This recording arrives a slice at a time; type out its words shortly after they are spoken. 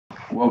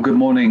Well, good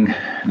morning,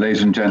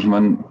 ladies and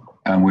gentlemen,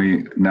 and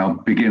we now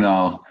begin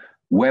our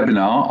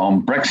webinar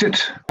on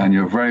Brexit, and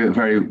you're very,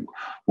 very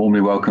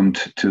warmly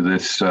welcomed to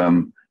this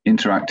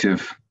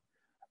interactive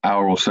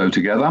hour or so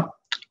together.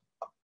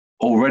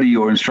 Already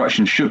your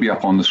instructions should be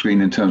up on the screen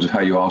in terms of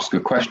how you ask a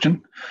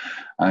question.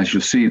 As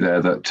you'll see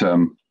there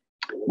that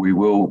we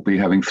will be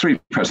having 3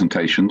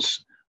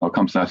 presentations. I'll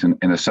come to that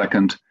in a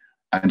second.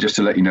 And just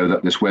to let you know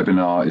that this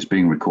webinar is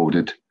being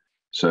recorded.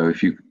 So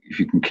if you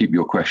can keep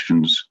your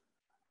questions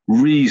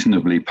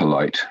reasonably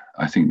polite,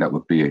 I think that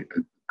would be a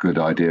good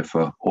idea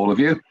for all of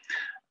you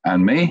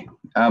and me.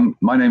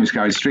 My name is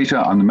Gary Streeter.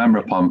 I'm the Member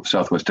of Parliament for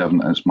South West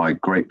Devon, and it's my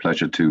great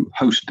pleasure to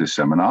host this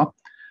seminar.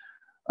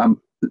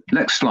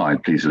 Next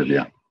slide, please,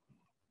 Olivia.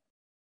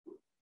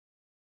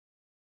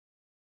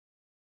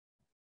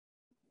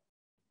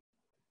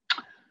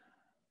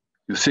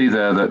 You'll see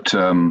there that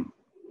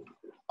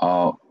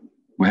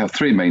we have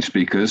 3 main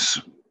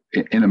speakers.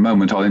 In a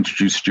moment, I'll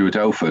introduce Stuart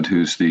Elford,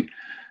 who's the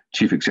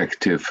Chief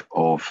Executive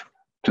of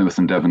Plymouth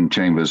and Devon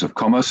Chambers of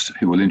Commerce,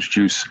 who will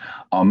introduce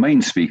our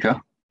main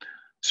speaker,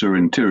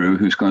 Suren Thiru,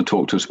 who's going to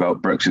talk to us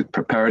about Brexit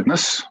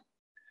preparedness.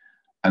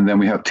 And then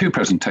we have 2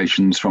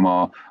 presentations from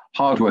our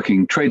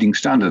hardworking trading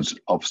standards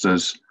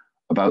officers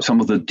about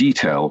some of the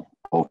detail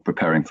of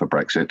preparing for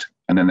Brexit.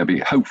 And then there'll be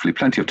hopefully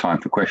plenty of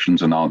time for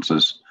questions and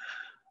answers,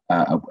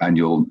 and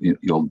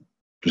you'll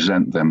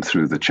present them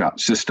through the chat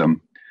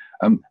system.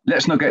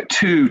 Let's not get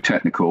too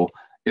technical.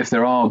 If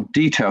there are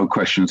detailed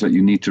questions that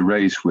you need to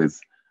raise with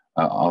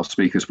our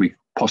speakers, we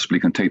possibly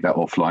can take that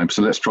offline.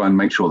 So let's try and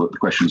make sure that the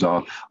questions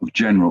are of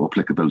general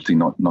applicability,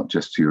 not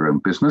just to your own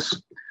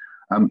business.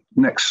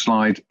 Next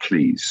slide,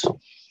 please.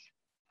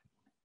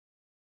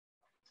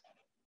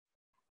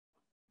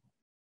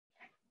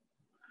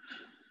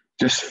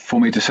 Just for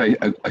me to say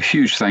a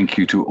huge thank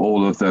you to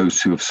all of those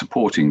who are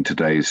supporting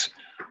today's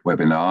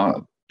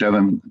webinar.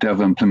 Devon,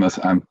 Plymouth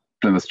and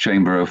Plymouth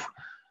Chamber of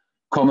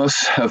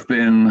Commerce have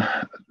been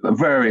a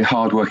very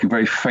hardworking,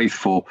 very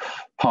faithful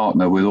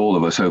partner with all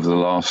of us over the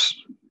last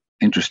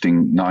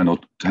interesting 9 or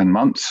 10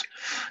 months.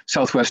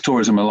 Southwest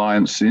Tourism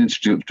Alliance, the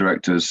Institute of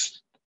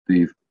Directors,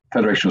 the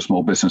Federation of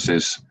Small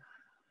Businesses,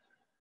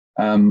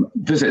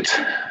 Visit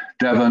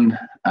Devon,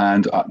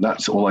 and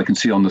that's all I can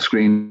see on the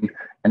screen.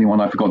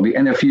 Anyone I've forgotten? The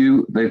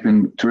NFU, they've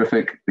been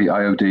terrific, the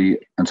IOD,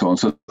 and so on.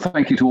 So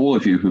thank you to all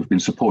of you who've been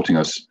supporting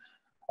us,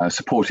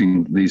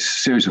 supporting these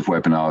series of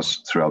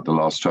webinars throughout the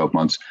last 12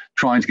 months,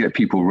 trying to get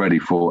people ready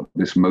for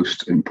this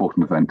most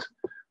important event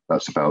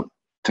that's about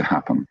to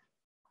happen.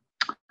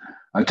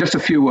 Just a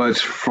few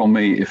words from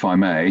me, if I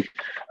may.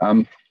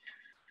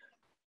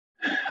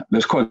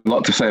 There's quite a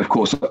lot to say, of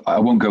course. I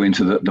won't go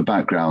into the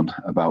background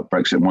about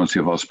Brexit. One or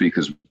two of our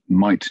speakers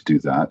might do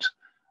that.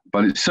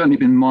 But it's certainly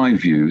been my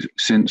view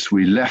since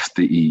we left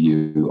the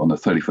EU on the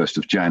 31st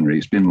of January,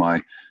 it's been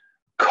my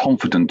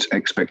confident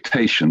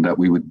expectation that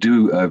we would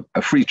do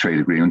a free trade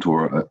agreement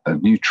or a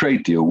new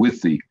trade deal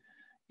with the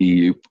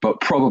EU, but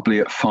probably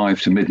at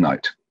 5 to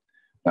midnight.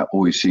 That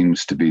always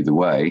seems to be the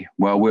way.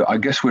 Well, I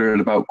guess we're at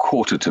about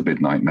 1/4 to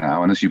midnight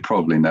now. And as you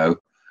probably know,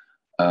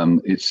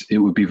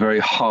 it would be very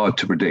hard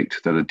to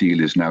predict that a deal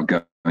is now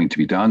going to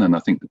be done. And I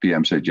think the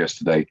PM said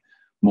yesterday,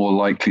 more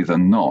likely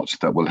than not,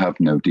 that we'll have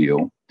no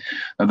deal.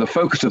 Now, the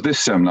focus of this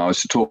seminar is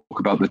to talk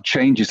about the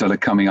changes that are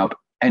coming up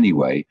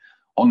anyway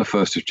on the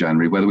 1st of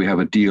January, whether we have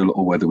a deal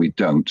or whether we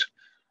don't.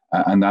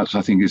 And that,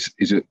 I think,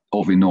 is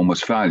of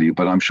enormous value.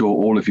 But I'm sure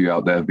all of you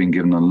out there have been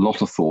given a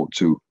lot of thought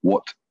to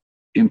what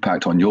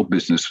impact on your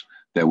business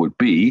there would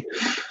be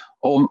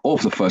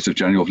of the 1st of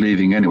January, of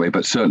leaving anyway,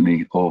 but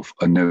certainly of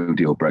a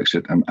no-deal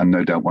Brexit. And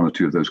no doubt 1 or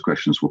 2 of those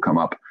questions will come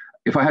up.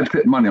 If I had to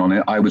put money on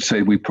it, I would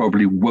say we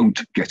probably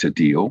won't get a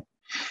deal,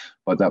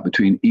 but that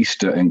between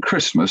Easter and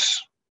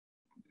Christmas,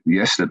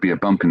 yes, there'd be a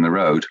bump in the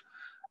road,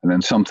 and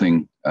then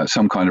something,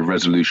 some kind of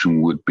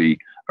resolution would be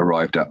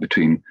arrived at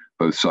between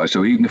both sides.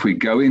 So even if we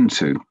go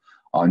into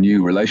our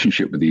new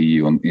relationship with the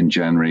EU in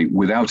January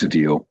without a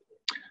deal,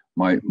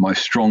 my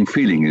strong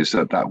feeling is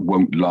that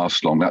won't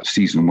last long, that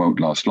season won't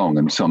last long,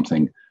 and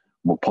something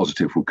more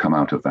positive will come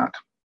out of that.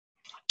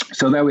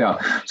 So there we are.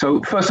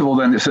 So first of all,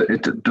 then, it's a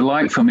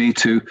delight for me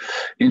to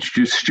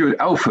introduce Stuart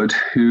Elford,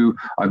 who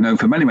I've known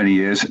for many, many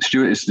years.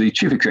 Stuart is the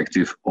Chief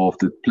Executive of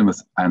the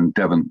Plymouth and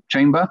Devon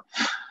Chamber,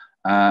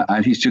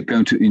 and he's just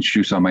going to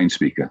introduce our main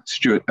speaker.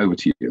 Stuart, over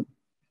to you.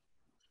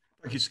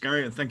 Thank you, Sir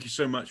Gary, and thank you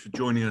so much for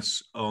joining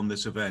us on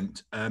this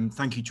event.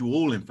 Thank you to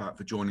all, in fact,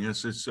 for joining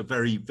us. It's a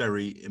very,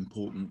 very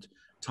important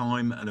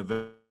time and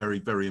a very,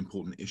 very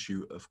important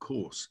issue, of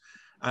course.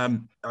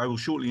 I will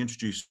shortly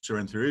introduce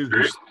Suren Thiru,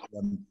 who's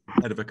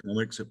Head of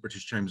Economics at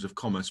British Chambers of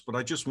Commerce, but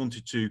I just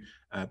wanted to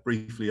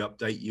briefly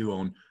update you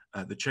on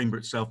the Chamber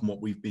itself and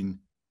what we've been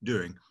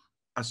doing.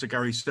 As Sir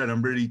Gary said,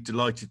 I'm really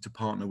delighted to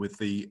partner with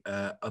the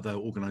other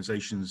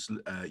organisations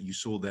you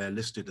saw there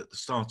listed at the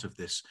start of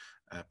this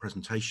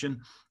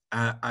presentation,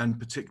 and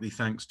particularly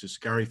thanks to Sir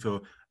Gary for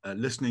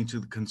listening to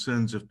the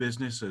concerns of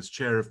business as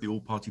Chair of the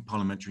All-Party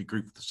Parliamentary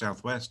Group for the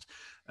South West.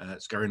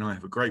 Sir Gary and I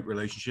have a great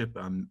relationship.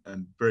 I'm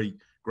very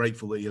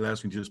grateful that he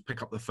allows me to just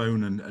pick up the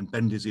phone and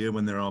bend his ear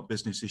when there are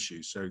business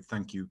issues. So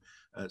thank you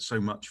so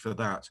much for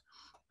that.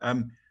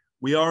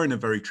 We are in a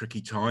very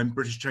tricky time.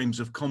 British Chambers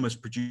of Commerce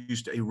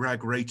produced a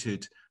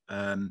RAG-rated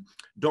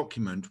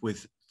document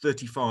with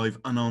 35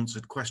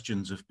 unanswered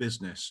questions of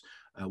business.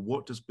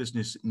 What does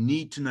business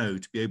need to know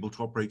to be able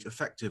to operate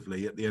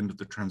effectively at the end of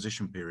the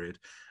transition period?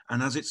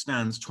 And as it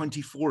stands,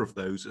 24 of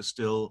those are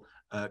still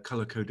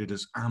color-coded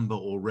as amber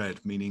or red,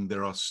 meaning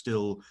there are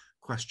still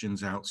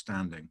questions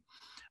outstanding.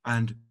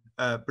 And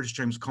British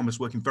Chambers of Commerce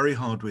working very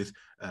hard with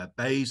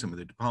BEIS and with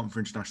the Department for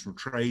International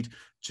Trade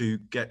to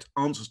get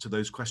answers to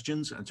those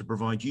questions and to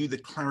provide you the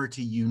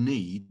clarity you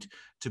need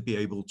to be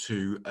able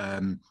to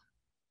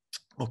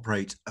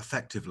operate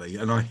effectively.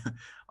 And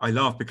I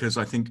laugh because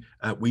I think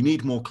we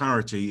need more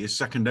clarity is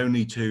second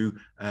only to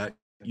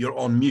you're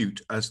on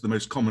mute as the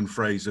most common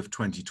phrase of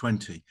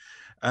 2020.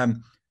 I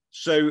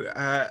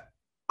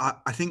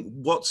think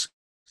what's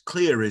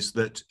clear is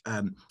that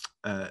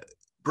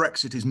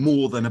Brexit is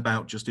more than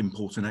about just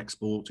import and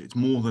export. It's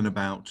more than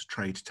about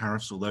trade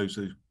tariffs, although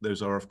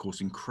those are, of course,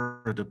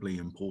 incredibly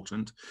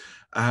important.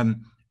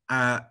 And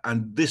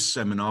this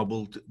seminar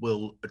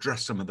will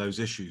address some of those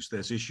issues.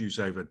 There's issues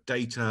over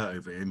data,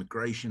 over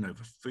immigration,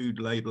 over food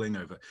labelling,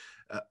 over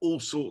all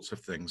sorts of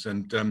things.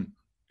 And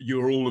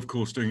you're all, of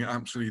course, doing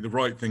absolutely the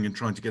right thing in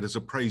trying to get as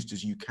appraised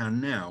as you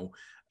can now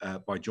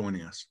by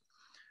joining us.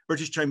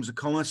 British Chambers of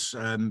Commerce,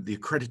 the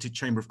accredited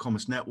Chamber of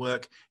Commerce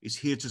network, is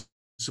here to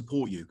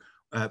support you.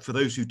 For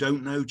those who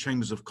don't know,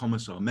 Chambers of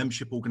Commerce are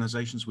membership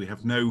organisations. We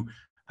have no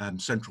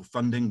central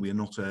funding. We are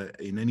not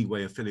in any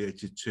way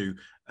affiliated to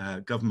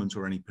government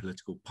or any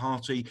political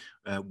party.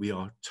 We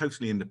are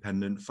totally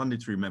independent,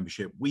 funded through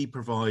membership. We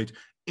provide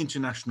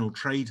international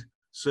trade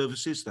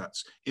services,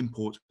 that's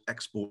import,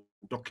 export,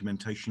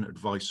 documentation,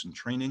 advice and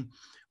training.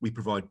 We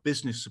provide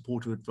business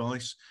supportive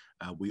advice.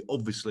 We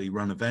obviously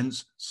run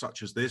events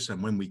such as this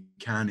and when we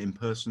can in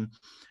person.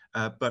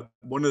 But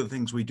one of the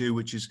things we do,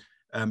 which is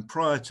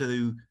prior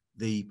to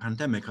the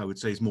pandemic, I would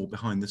say, is more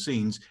behind the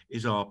scenes,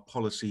 is our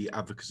policy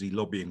advocacy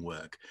lobbying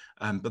work.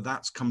 But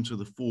that's come to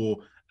the fore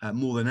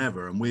more than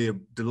ever. And we're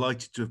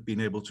delighted to have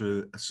been able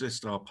to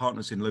assist our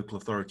partners in local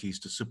authorities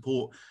to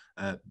support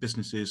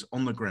businesses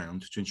on the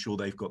ground to ensure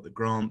they've got the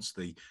grants,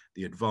 the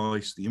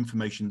advice, the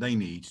information they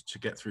need to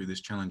get through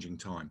this challenging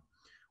time.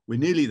 We're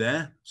nearly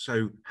there,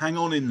 so hang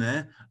on in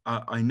there.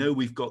 I know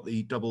we've got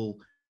the double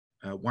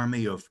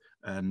whammy of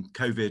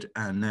COVID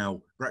and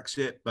now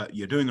Brexit, but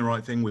you're doing the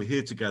right thing. We're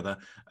here together.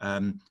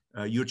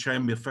 Your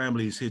chamber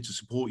family is here to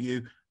support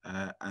you.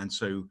 And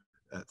so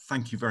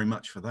thank you very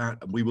much for that.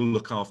 And we will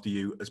look after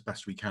you as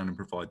best we can and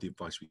provide the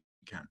advice we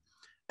can.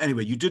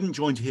 Anyway, you didn't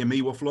join to hear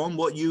me waffle on.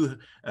 What you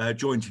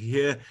joined to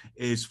hear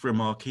is from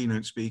our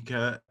keynote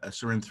speaker,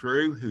 Suren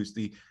Thiru, who's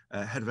the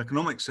head of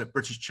economics at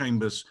British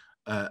Chambers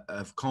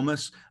of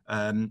Commerce.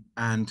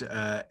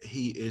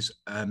 He is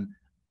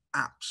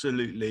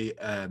absolutely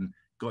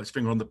got his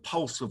finger on the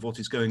pulse of what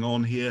is going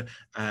on here,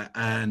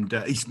 and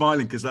he's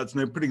smiling because that's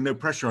putting no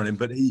pressure on him.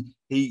 But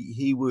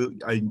he will.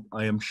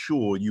 I am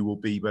sure you will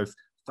be both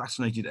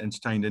fascinated,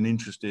 entertained, and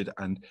interested,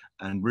 and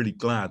really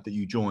glad that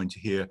you joined to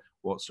hear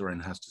what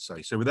Suren has to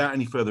say. So, without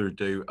any further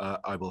ado,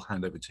 I will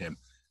hand over to him.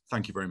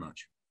 Thank you very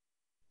much.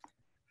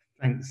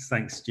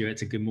 Thanks,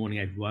 Stuart. Good morning,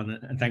 everyone,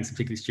 and thanks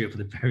particularly, Stuart, for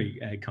the very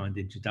kind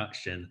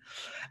introduction.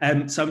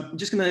 So I'm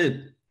just going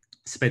to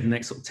spend the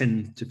next sort of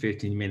 10 to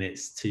 15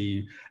 minutes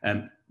to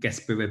get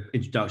a bit of an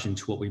introduction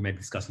to what we may be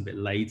discussing a bit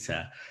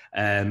later.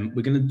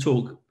 We're going to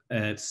talk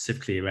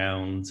specifically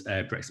around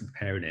Brexit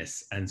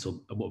preparedness, and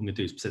so what we're going to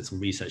do is present some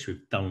research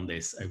we've done on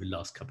this over the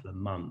last couple of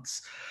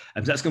months.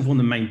 So that's going to form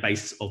the main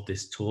basis of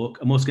this talk.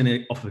 I'm also going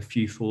to offer a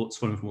few thoughts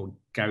following from what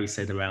Gary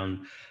said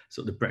around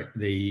sort of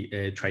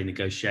the trade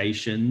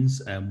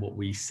negotiations and what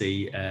we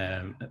see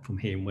from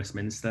here in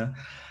Westminster,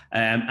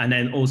 and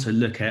then also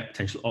look at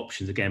potential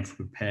options again for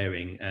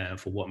preparing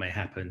for what may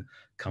happen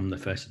come the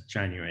 1st of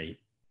January.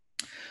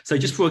 So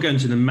just before I go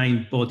into the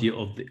main body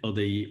of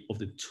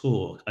the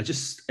talk, I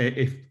just,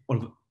 if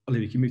Oliver,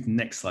 you can move to the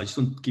next slide. I just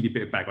want to give you a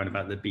bit of background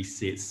about the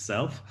BCC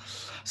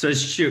itself. So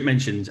as Stuart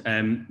mentioned,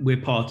 we're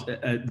part,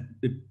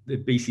 the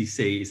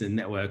BCC is a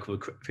network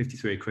of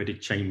 53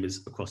 accredited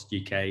chambers across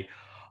the UK,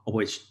 of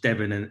which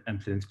Devon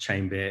and Plymouth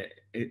Chamber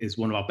is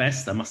one of our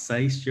best, I must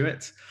say,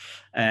 Stuart.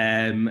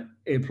 It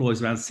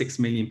employs around 6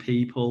 million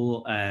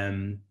people.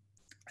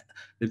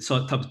 The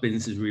types of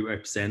businesses we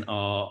represent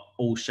are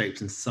all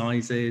shapes and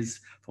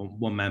sizes, from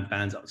one-man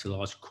bands up to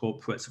large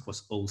corporates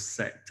across all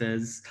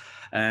sectors.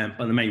 But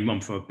the main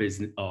one for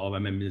our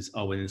members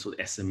are within sort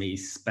of SME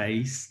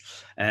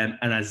space. And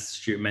as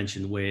Stuart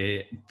mentioned,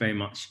 we're very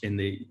much in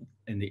the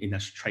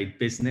international trade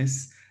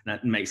business. And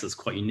that makes us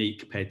quite unique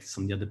compared to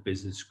some of the other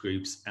business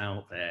groups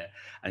out there.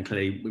 And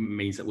clearly it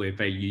means that we're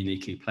very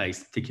uniquely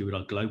placed, particularly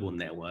with our global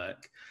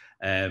network,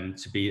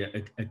 to be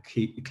a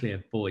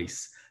clear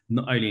voice,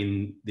 not only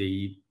in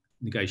the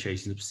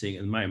negotiations we're seeing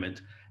at the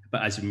moment,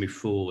 but as we move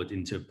forward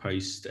into a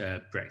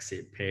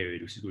post-Brexit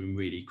period, which is going to be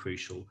really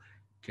crucial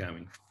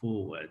going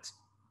forward.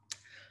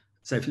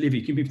 So if Olivia,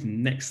 you can move to the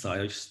next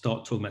slide, I'll just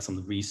start talking about some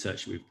of the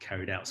research we've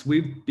carried out. So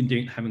we've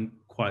been having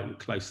quite a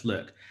close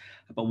look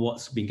about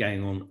what's been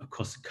going on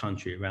across the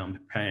country around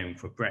preparing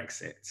for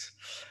Brexit.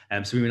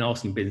 So we've been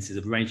asking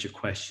businesses a range of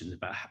questions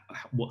about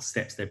what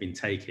steps they've been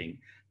taking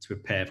to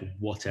prepare for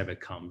whatever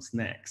comes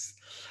next.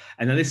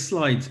 And now this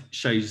slide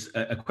shows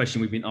a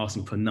question we've been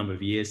asking for a number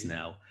of years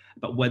now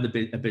about whether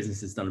a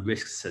business has done a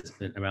risk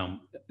assessment around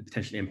the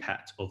potential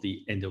impact of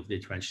the end of the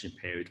transition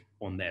period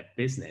on their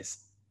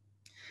business.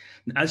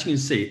 And as you can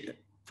see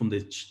from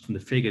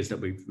the figures that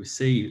we've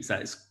received, is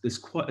that there's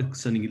quite a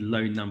concerningly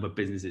low number of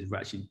businesses who've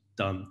actually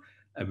done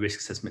a risk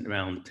assessment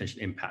around the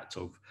potential impact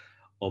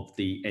of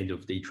the end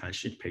of the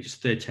transition period.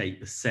 Just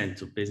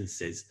 38% of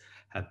businesses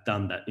have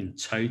done that in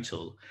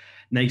total.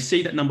 Now you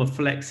see that number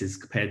flexes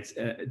compared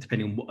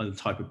depending on the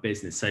type of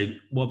business. So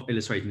what I've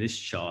illustrated in this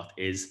chart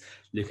is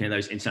looking at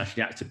those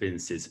internationally active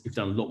businesses who've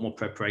done a lot more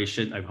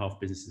preparation. Over half of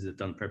businesses have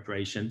done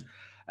preparation,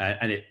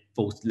 and it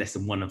falls to less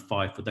than 1 in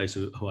 5 for those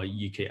who are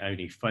UK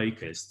only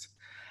focused.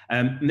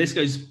 And this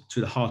goes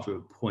to the heart of a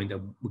point that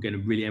we're going to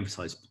really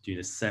emphasize during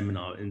this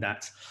seminar, in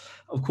that,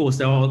 of course,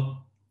 there are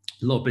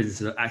a lot of businesses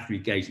that are actively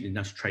engaged in the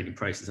national trading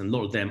process, and a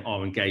lot of them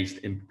are engaged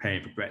in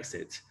preparing for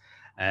Brexit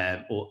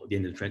or the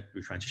end of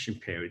the transition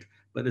period.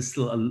 But there's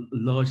still a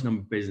large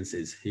number of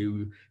businesses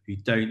who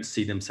don't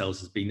see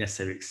themselves as being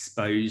necessarily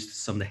exposed to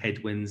some of the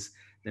headwinds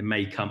that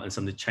may come and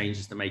some of the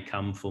changes that may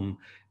come from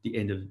the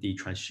end of the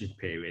transition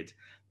period.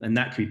 And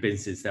that could be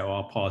businesses that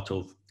are part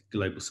of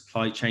global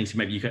supply chains, so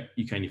maybe you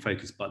can only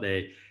focus, but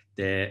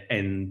their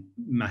end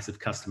massive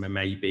customer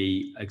may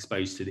be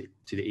exposed to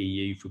the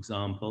EU, for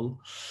example.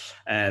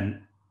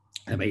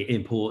 They may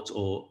import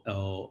or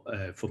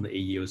from the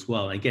EU as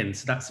well. And again,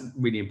 so that's a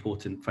really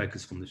important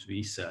focus from this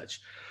research.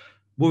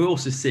 What we're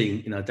also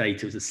seeing in our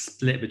data is a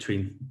split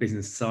between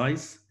business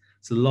size.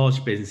 So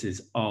large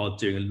businesses are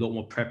doing a lot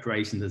more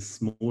preparation than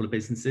smaller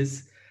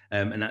businesses,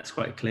 and that's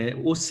quite clear.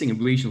 We're also seeing a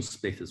regional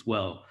split as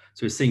well.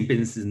 So we're seeing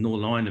businesses in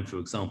Northern Ireland, for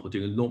example,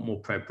 doing a lot more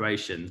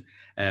preparation,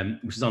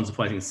 which is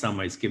unsurprising in some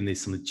ways, given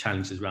some of the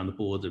challenges around the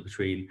border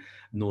between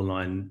Northern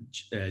Ireland,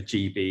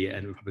 GB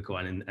and Republic of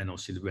Ireland, and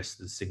obviously the rest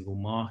of the single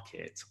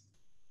market.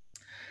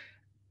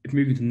 If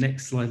moving to the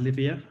next slide,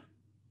 Olivia.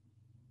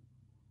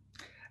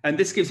 And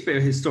this gives a bit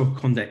of historical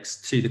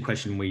context to the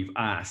question we've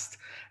asked.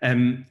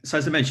 So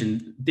as I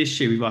mentioned, this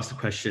year we've asked the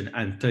question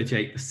and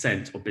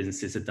 38% of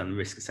businesses have done a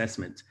risk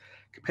assessment.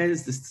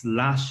 Compares this to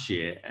last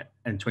year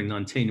and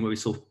 2019, where we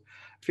saw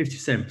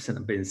 57%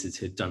 of businesses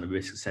who had done a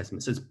risk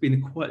assessment. So it's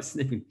been quite a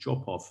significant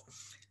drop off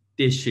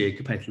this year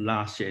compared to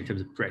last year in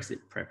terms of Brexit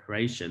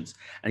preparations.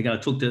 And again,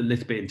 I talked a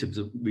little bit in terms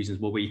of reasons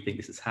why we think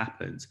this has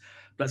happened.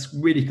 But that's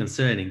really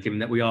concerning, given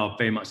that we are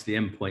very much at the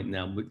end point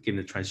now, given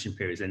the transition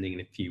period is ending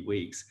in a few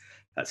weeks.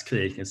 That's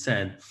clearly a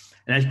concern.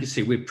 And as you can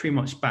see, we're pretty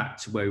much back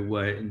to where we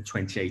were in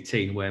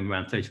 2018, where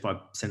around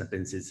 35% of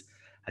businesses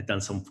had done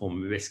some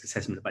form of risk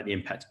assessment about the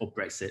impact of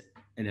Brexit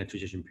in a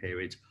transition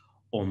period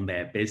on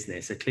their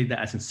business. So clearly that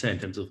has concern in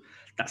terms of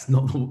that's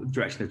not the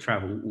direction of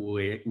travel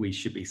we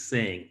should be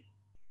seeing.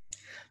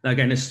 Now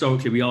again,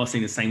 historically, we are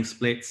seeing the same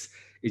splits.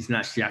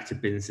 Internationally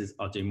active businesses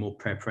are doing more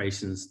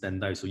preparations than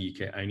those who are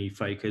UK only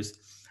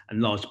focused,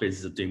 and large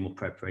businesses are doing more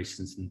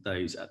preparations than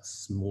those at the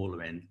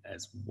smaller end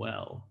as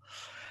well.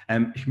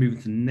 If you move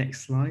to the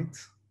next slide.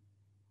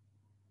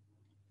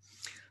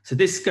 So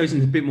this goes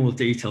into a bit more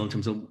detail in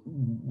terms of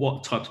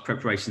what types of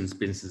preparations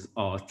businesses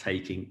are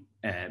taking,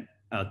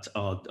 are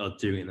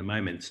doing at the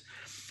moment.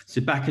 So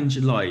back in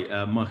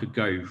July, Michael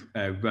Gove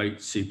wrote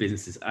to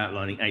businesses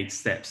outlining 8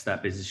 steps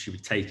that business should be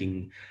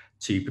taking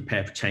to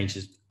prepare for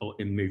changes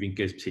in moving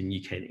goods between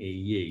UK and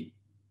EU.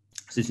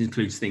 So this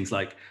includes things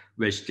like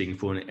registering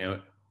for an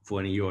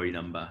EORI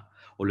number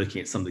or looking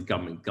at some of the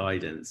government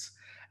guidance.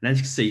 And as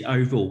you can see,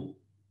 overall,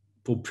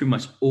 for pretty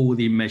much all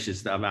the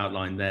measures that I've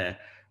outlined there,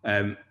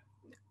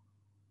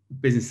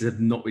 businesses have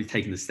not really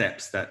taken the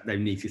steps that they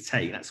need to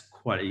take. That's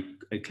quite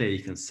a clear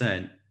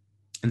concern.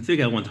 And the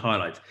figure I want to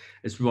highlight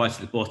is right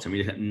at the bottom. We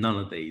look at none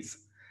of these.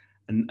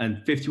 And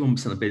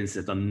 51% of businesses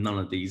have done none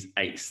of these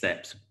 8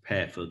 steps to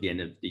prepare for the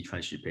end of the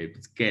transition period.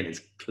 But again,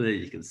 it's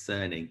clearly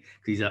concerning.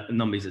 These are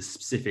numbers are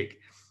specific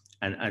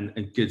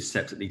and good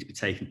steps that need to be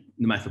taken,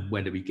 no matter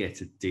whether we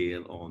get a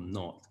deal or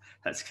not.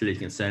 That's clearly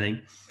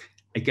concerning.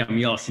 Again,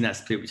 we are seeing that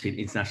split between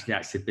internationally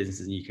active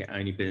businesses and UK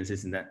only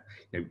businesses, and that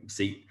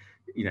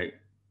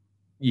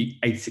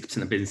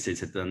 86% of businesses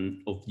have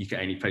done, of UK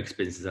only focused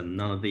businesses, have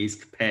none of these,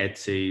 compared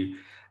to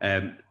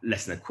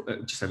less than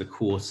just over a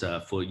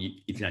quarter for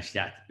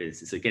internationally active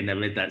businesses. So again, they've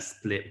led that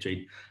split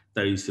between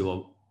those who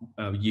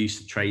are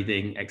used to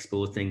trading,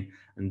 exporting,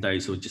 and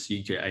those who are just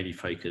UK only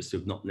focused, who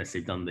have not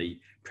necessarily done the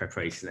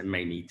preparation they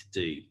may need to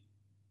do. You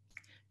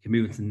can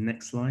move on to the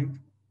next slide.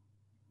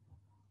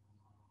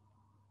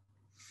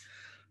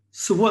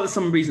 So what are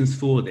some reasons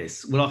for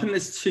this? Well, I think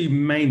there's 2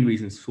 main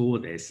reasons for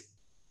this.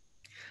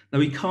 Now,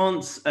 we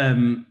can't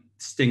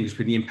distinguish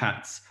between the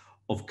impacts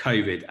of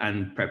COVID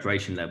and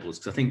preparation levels,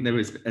 because I think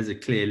there's a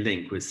clear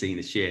link we're seeing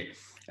this year.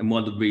 And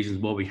one of the reasons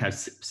why we have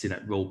seen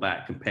that roll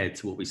back compared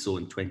to what we saw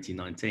in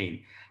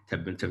 2019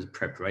 in terms of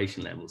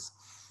preparation levels.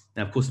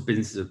 Now, of course, the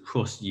businesses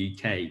across the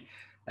UK,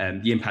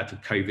 the impact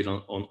of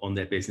COVID on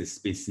their business has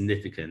been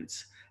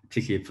significant,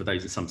 particularly for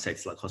those in some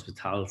sectors like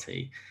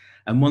hospitality.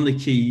 And one of the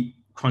key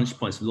crunch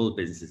points for a lot of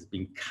businesses has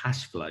been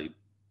cash flow.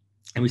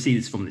 And we see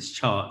this from this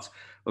chart,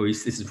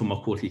 this is from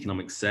our quarterly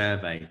economic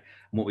survey. And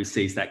what we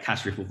see is that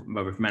cash flow for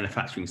the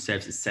manufacturing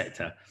services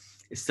sector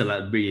is still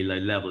at a really low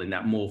level, in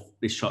that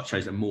this chart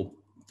shows that more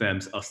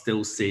firms are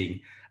still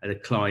seeing a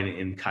decline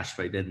in cash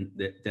flow than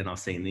are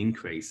seeing an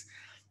increase.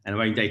 And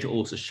our own data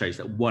also shows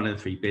that 1 in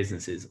 3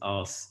 businesses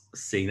are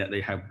seeing that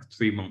they have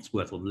 3 months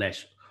worth or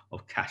less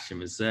of cash in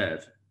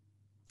reserve,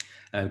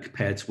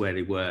 compared to where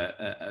they were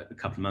a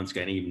couple of months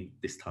ago and even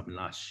this time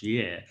last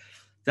year.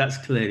 That's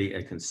clearly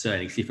a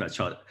concern. You can see from that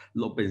chart, a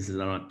lot of businesses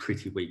are in a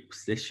pretty weak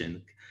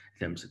position in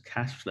terms of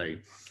cash flow.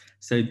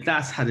 So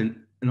that's had,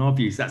 in our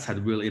views, that's had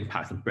a real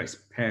impact on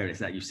Brexit preparedness,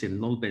 that you've seen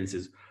a lot of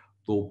businesses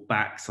roll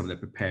back some of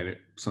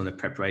their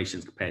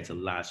preparations compared to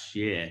last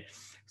year.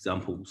 For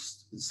example,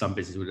 some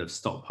businesses would have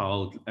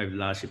stockpiled over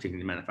last year,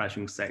 particularly in the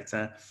manufacturing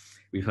sector.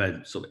 We've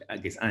heard sort of, I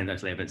guess,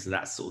 anecdotal evidence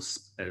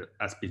that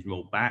that's been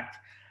rolled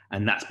back,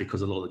 and that's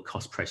because a lot of the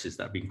cost pressures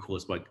that have been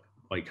caused by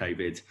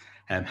COVID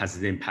has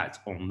an impact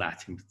on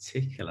that in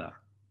particular.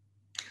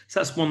 So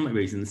that's one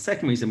reason. The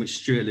second reason, which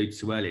Stuart alluded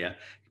to earlier,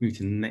 move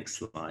to the next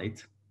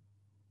slide,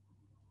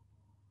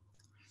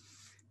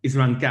 is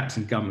around gaps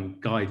in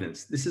government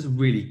guidance. This is a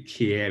really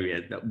key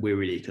area that we're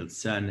really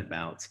concerned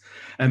about.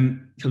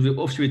 Because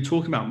obviously we're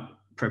talking about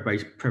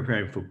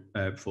preparing for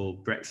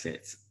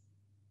Brexit.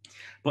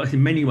 But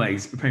in many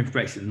ways, preparing for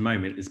Brexit at the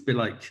moment is a bit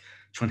like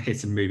trying to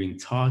hit a moving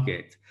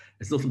target.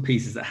 There's lots of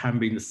pieces that haven't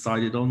been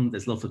decided on.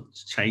 There's lots of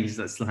changes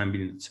that still haven't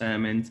been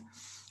determined.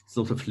 There's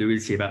lots of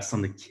fluidity about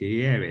some of the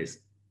key areas.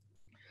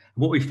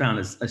 And what we found,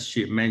 as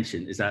Stuart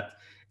mentioned, is that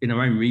in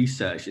our own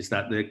research, is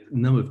that the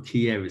number of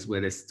key areas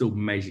where there's still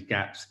major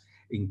gaps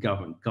in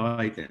government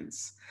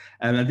guidance.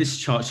 And this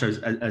chart shows,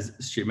 as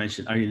Stuart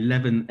mentioned, only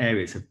 11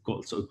 areas have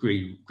got sort of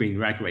green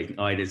rag rating,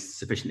 i.e. there's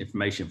sufficient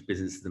information for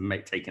businesses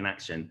to take an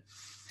action.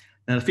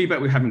 Now, the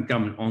feedback we have in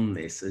government on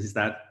this is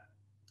that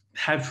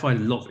have tried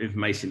a lot of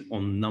information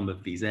on a number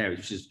of these areas,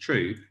 which is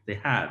true, they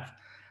have,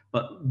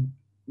 but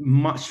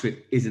much of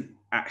it isn't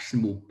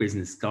actionable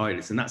business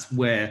guidance. And that's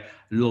where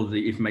a lot of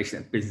the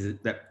information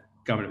that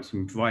government has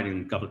been providing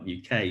in Government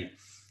UK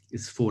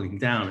is falling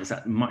down, is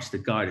that much of the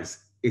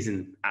guidance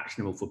isn't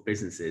actionable for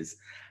businesses.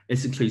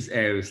 This includes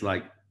areas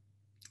like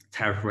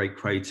tariff rate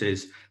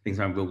quotas, things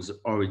around rules of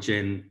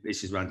origin,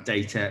 issues around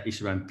data,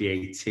 issues around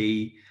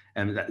VAT,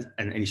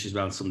 and issues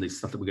around some of the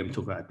stuff that we're going to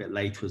talk about a bit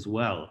later as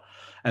well.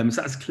 So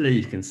that's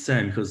clearly a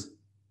concern, because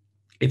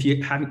if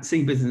you haven't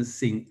seen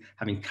businesses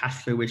having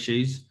cash flow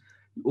issues,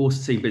 you also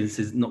see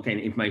businesses not getting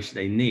the information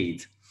they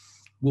need.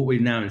 What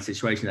we're now in a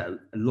situation that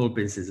a lot of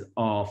businesses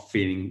are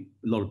feeling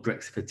a lot of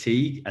Brexit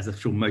fatigue, as I'm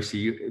sure most of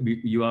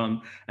you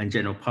are and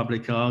general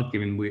public are,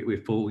 given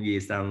we're 4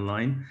 years down the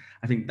line.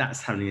 I think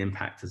that's having an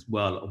impact as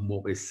well on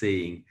what we're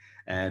seeing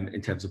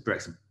in terms of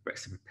Brexit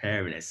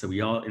preparedness. So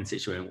we are in a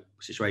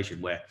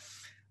situation where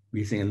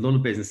we're seeing a lot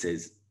of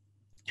businesses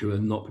who are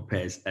not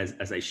prepared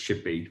as they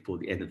should be for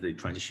the end of the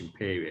transition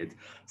period.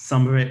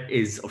 Some of it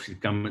is obviously the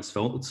government's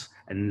fault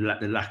and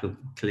the lack of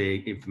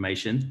clear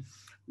information.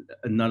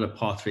 Another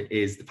part of it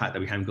is the fact that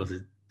we haven't got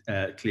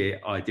a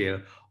clear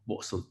idea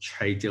what sort of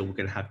trade deal we're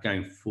going to have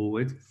going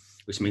forward,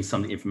 which means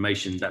some of the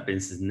information that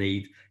businesses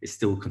need is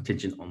still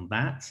contingent on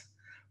that.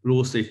 But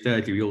also,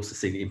 thirdly, we also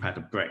see the impact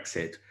of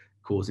Brexit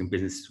causing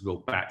businesses to roll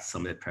back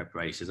some of their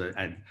preparations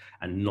and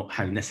not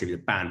having necessarily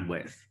the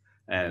bandwidth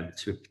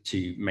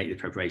to make the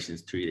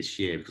preparations through this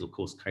year, because of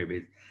course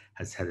COVID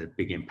has had a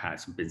big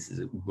impact on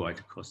businesses right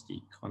across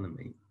the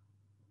economy.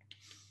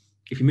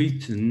 If you move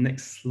to the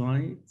next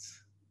slide.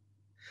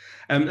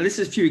 This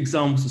is a few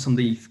examples of some of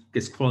the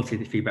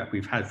qualitative feedback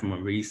we've had from our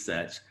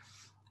research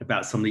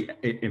about some of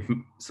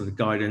the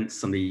guidance,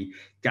 some of the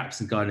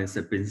gaps in guidance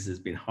that businesses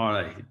have been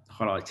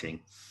highlighting.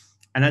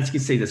 And as you can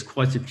see, there's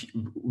quite a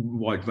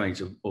wide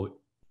range of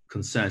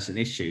concerns and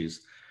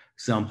issues. For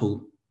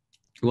example,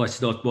 right at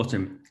the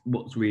bottom,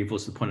 what's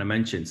reinforced the point I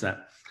mentioned is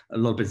that a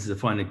lot of businesses are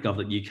finding the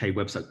Government UK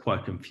website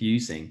quite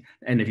confusing.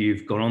 Any of you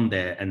who've gone on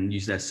there and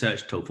used their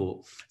search tool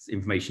for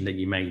information that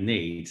you may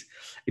need,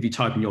 if you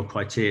type in your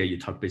criteria, you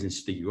type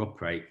business that you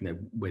operate,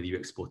 whether you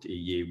export to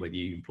EU, whether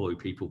you employ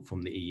people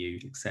from the EU,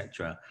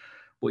 etc.,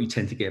 what you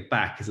tend to get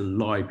back is a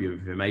library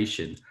of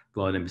information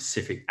rather than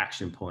specific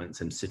action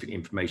points and specific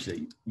information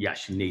that you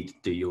actually need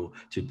to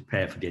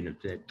prepare for the end of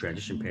the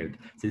transition period.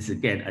 So this is,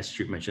 again, as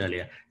Stuart mentioned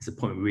earlier, it's a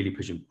point we're really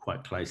pushing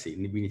quite closely.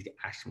 We need to get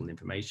actionable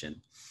information.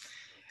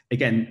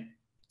 Again,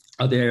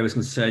 other areas of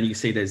concern, you can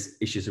see there's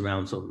issues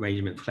around sort of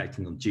arrangement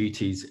collecting on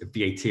duties,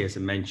 VAT, as I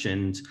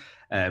mentioned,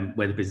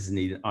 whether businesses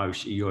need an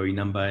Irish EORI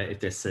number if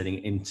they're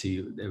selling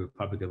into the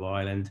Republic of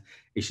Ireland,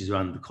 issues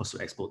around the cost of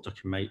export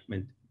document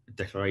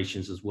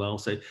declarations as well.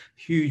 So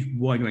huge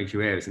wide range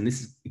of areas. And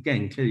this is,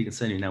 again, clearly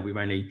concerning now. We've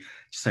only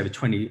just over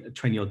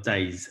 20 odd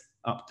days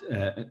up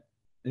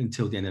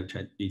until the end of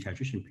the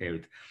transition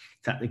period.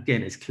 That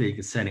again is clearly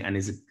concerning and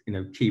is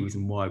a key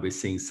reason why we're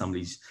seeing some of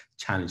these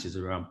challenges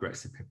around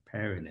Brexit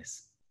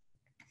preparedness.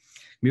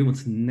 Move on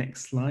to the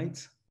next slide.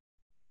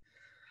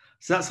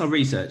 So that's our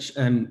research,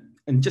 and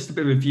just a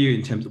bit of a view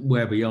in terms of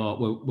where we are,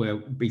 where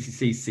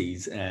BCC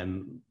sees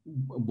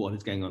what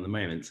is going on at the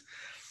moment.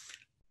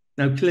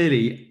 Now,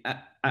 clearly,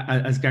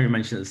 as Gary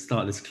mentioned at the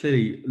start, there's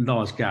clearly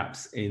large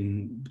gaps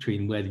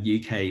between where the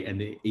UK and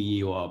the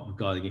EU are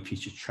regarding a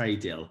future trade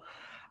deal.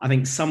 I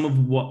think some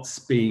of what's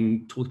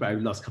being talked about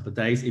over the last couple of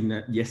days,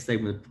 even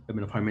yesterday when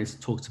the Prime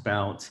Minister talked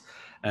about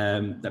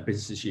that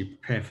businesses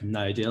should prepare for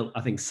no deal,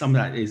 I think some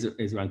of that is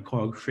around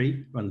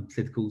choreography, around the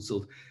political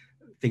sort of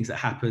things that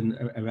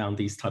happen around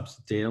these types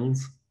of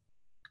deals.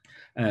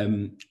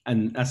 And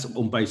that's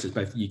on both sides,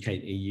 both the UK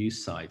and EU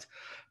side.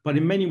 But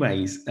in many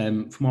ways,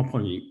 from our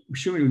point of view, we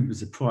shouldn't really be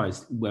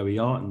surprised where we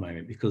are at the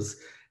moment, because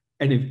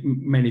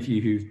many of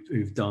you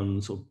who've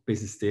done sort of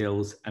business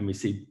deals, and we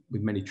see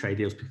with many trade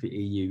deals,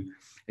 particularly EU,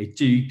 they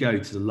do go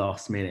to the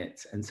last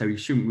minute. And so we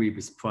shouldn't really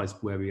be surprised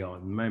where we are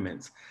at the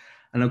moment.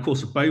 And of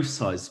course, for both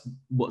sides,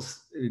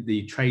 what's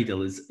the trade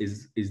deal is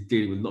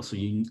dealing with lots of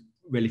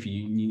relatively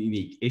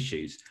unique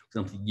issues. For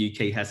example, the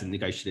UK hasn't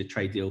negotiated a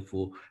trade deal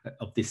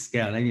of this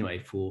scale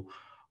anyway for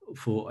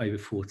over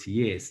 40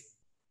 years.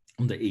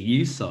 On the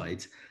EU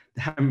side,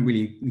 they haven't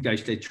really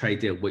negotiated a trade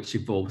deal which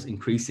involves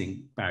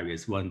increasing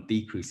barriers rather than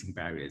decreasing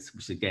barriers,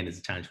 which again is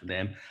a challenge for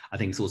them. I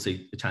think it's also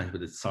a challenge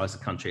with the size of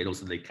the country and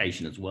also the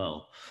location as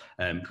well,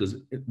 because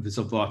there's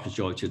a vast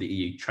majority of the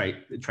EU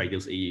trade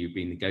deals the EU have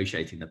been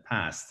negotiating in the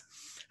past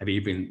have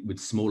either been with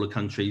smaller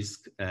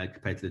countries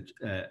compared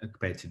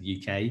to the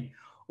UK,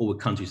 or with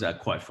countries that are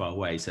quite far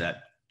away, so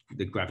that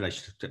the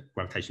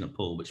gravitational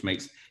pull, which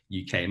makes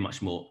UK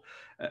much more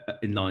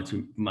in line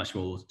to much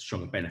more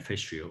stronger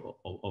beneficiary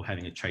of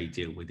having a trade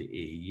deal with the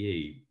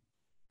EU.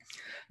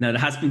 Now,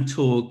 there has been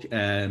talk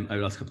over the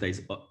last couple of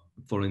days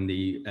following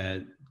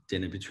the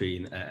dinner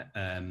between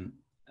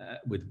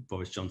with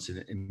Boris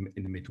Johnson in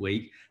the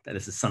midweek, that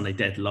there's a Sunday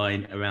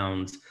deadline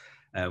around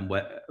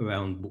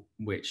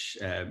which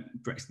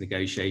Brexit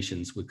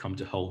negotiations would come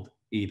to hold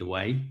either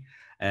way.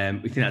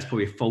 We think that's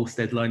probably a false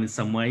deadline in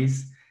some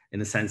ways, in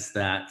the sense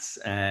that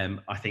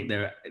I think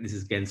this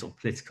is again sort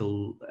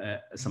of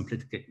some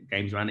political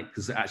games around it,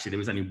 because actually there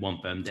was only one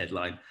firm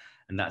deadline,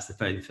 and that's the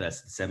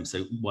 31st of December.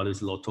 So while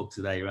there's a lot of talk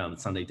today around the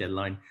Sunday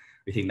deadline,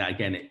 we think that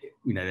again,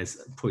 there's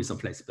probably some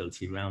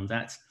flexibility around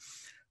that.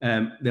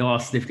 There are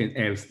significant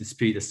areas of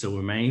dispute that still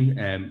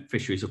remain.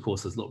 Fisheries, of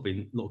course, there's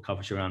been a lot of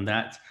coverage around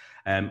that.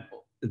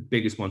 The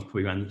biggest one's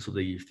probably around sort of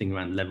the thing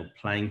around level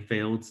playing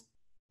fields.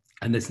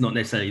 And it's not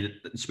necessarily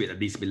the dispute that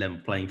needs to be level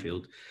playing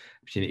field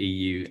between the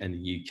EU and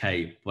the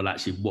UK, but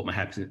actually what might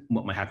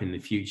happen in the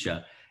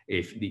future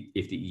if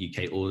the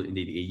UK or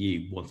indeed the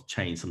EU want to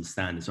change some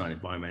standards around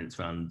environment,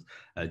 around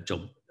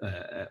job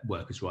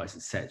workers' rights,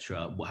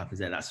 etc. What happens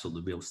there? That's sort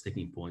of the real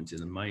sticking point in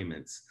the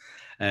moment.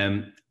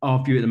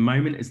 Our view at the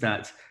moment is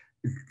that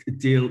the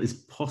deal is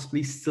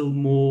possibly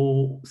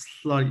still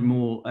slightly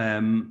more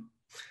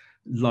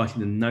likely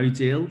than no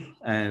deal,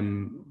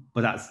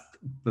 but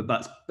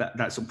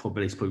that's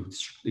probably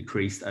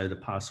decreased over the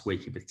past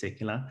week in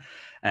particular.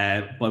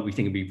 But we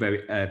think it'd be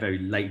very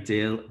late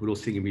deal. We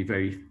also think it'd be a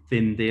very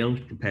thin deal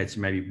compared to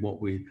maybe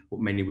what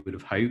many would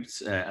have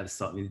hoped at the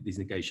start of these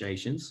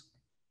negotiations.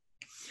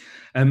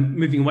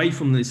 Moving away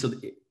from the sort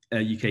of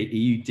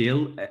UK-EU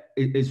deal,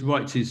 it's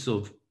right to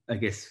sort of, I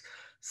guess,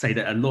 say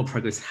that a lot of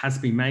progress has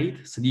been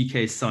made. So the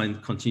UK has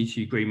signed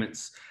continuity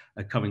agreements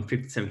covering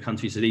 57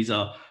 countries. So these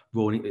are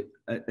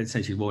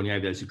essentially rolling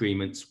over those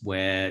agreements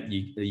where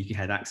the UK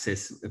had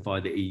access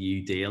via the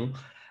EU deal.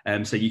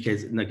 So UK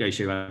has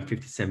negotiated around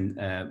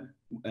 57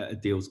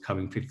 deals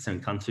covering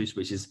 57 countries,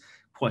 which is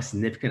quite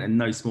significant and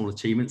no small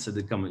achievement. So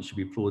the government should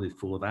be applauded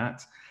for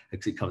that,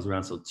 because it covers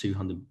around sort of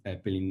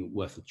 200 billion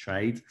worth of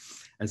trade.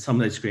 And some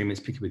of those agreements,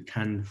 particularly with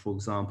Canada, for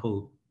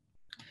example,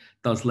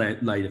 does lay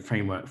the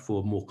framework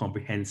for a more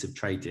comprehensive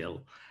trade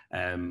deal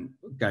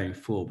going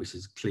forward, which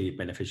is clearly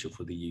beneficial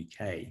for the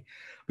UK.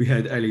 We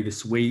heard earlier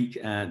this week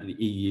that the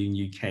EU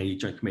and UK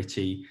Joint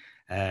Committee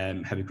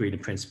have agreed in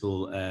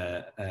principle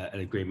an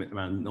agreement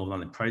around Northern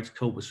Ireland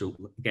Protocol, which will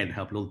again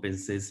help a lot of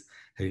businesses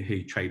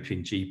who trade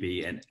between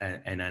GB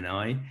and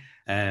NI.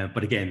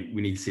 But again,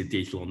 we need to see a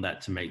detail on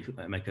that to make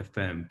a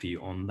firm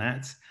view on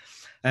that.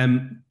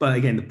 But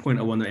again, the point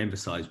I want to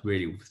emphasise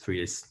really through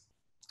this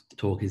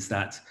talk is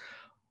that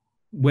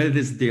whether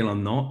there's a deal or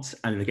not,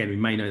 and again, we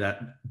may know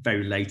that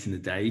very late in the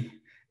day,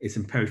 it's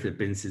imperative that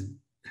businesses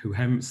who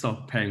haven't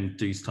started preparing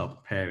do start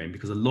preparing,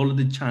 because a lot of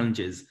the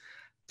challenges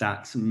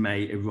that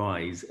may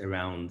arise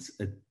around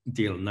a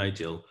deal or no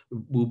deal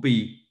will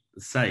be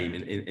the same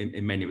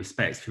in many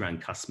respects,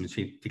 around customers,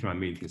 thinking around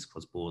moving things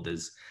across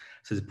borders.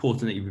 So it's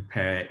important that you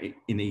prepare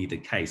in either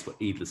case, for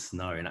either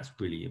scenario, and that's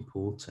really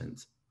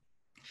important.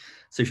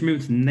 So if you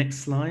move to the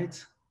next slide.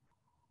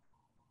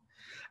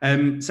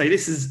 So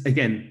this is,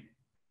 again,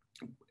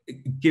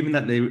 given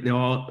that there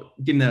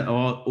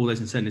are all those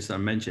incentives that I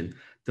mentioned,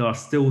 there are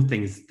still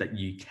things that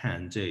you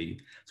can do.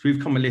 So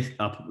we've come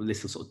up a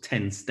list of sort of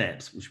 10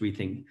 steps, which we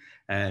think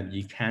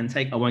you can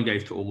take. I won't go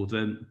through all of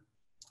them,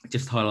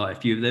 just highlight a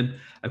few of them.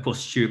 Of course,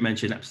 Stuart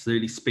mentioned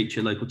absolutely speak to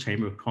your local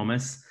Chamber of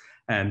Commerce.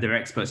 They're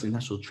experts in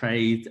international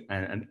trade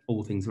and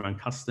all things around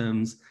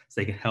customs,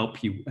 so they can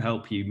help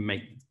you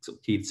make sort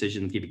of key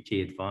decisions, give you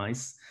key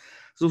advice.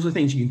 There's also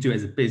things you can do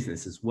as a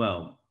business as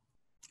well.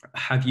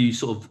 Have you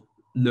sort of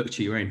looked at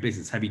your own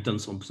business? Have you done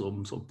some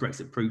sort of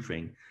Brexit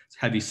proofing? So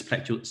have you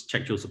checked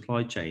your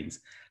supply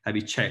chains? Have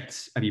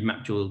you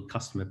mapped your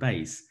customer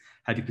base?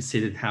 Have you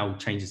considered how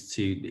changes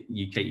to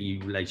the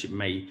UK-EU relationship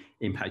may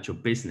impact your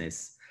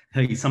business?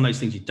 Some of those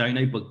things you don't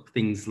know, but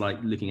things like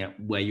looking at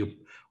where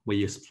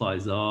your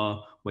suppliers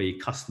are, where your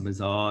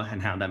customers are,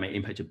 and how that may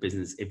impact your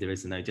business if there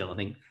is a no deal. I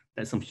think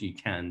that's something you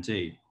can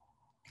do.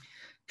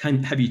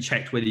 Have you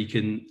checked whether you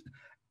can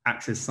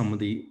access some of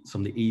the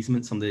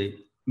easements, some of the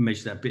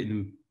measures that have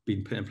been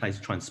put in place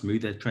to try and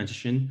smooth their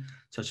transition,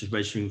 such as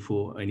registering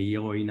for an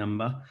EOE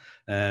number,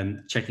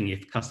 checking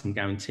if custom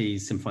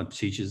guarantees, simplified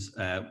procedures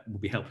will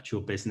be helpful to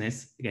your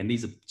business. Again,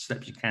 these are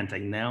steps you can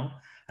take now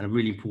and are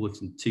really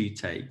important to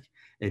take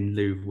in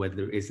lieu of whether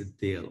there is a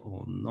deal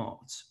or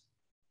not.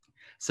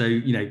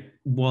 So,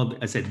 while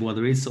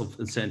there is sort of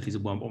uncertainties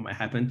of what might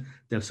happen,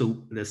 there's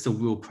still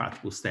real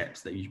practical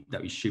steps that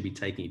you should be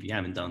taking if you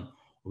haven't done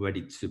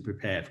already to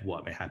prepare for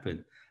what may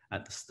happen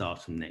at the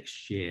start of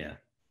next year.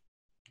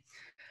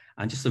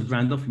 And just to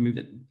round off, we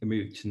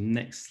move to the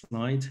next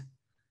slide.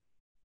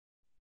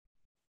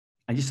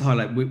 And just to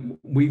highlight,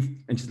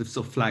 we've just to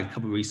sort of flag a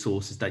couple of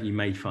resources that you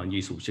may find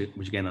useful,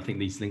 which again, I think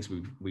these links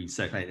we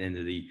circulate at the end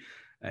of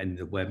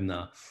the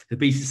webinar. The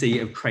BCC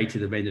have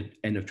created the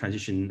end of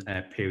transition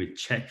period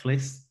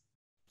checklist,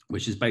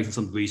 which is based on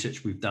some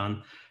research we've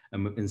done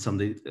and some of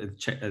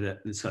the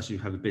discussions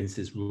we've had with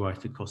businesses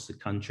right across the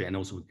country and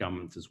also with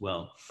governments as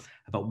well,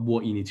 about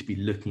what you need to be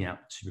looking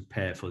at to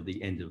prepare for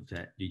the end of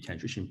the new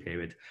transition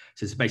period.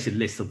 So it's basically a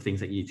list of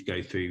things that you need to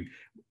go through,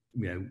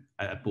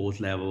 at a board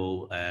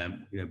level,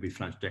 with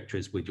financial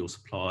directors, with your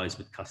suppliers,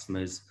 with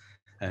customers.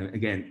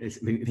 Again,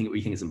 we think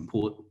it's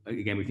important.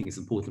 Again, we think it's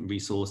an important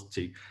resource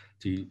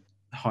to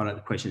highlight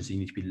the questions you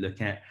need to be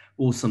looking at.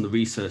 Also, on the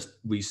research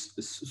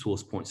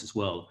source points as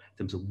well, in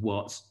terms of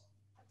what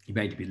you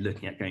may be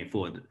looking at going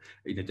forward,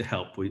 to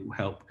help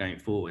going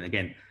forward. And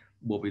again,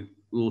 what we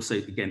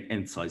also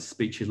emphasize,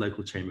 speak to your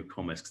local Chamber of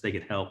Commerce, because they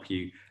can help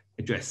you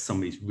address some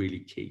of these really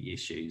key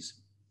issues.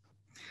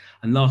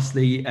 And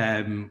lastly,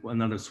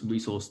 another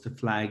resource to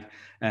flag,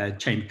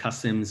 Chamber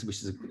Customs,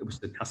 which is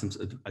the Customs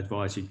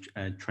Advisory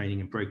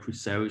Training and Brokerage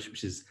Service,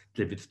 which is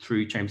delivered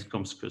through Chambers of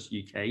Commerce across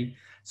the UK.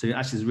 So it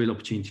actually is a real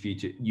opportunity for you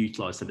to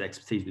utilise some of the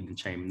expertise within the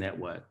Chamber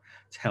network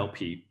to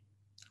help you.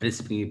 And this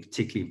is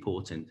particularly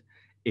important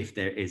if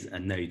there is a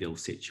no-deal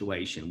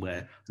situation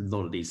where a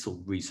lot of these sort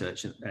of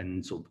research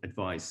and sort of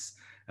advice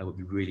would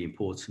be really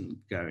important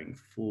going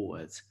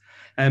forward.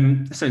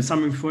 So in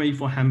summary,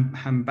 before I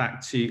hand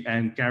back to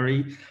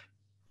Gary,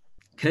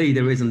 clearly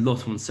there is a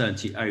lot of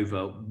uncertainty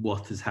over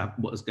what is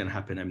going to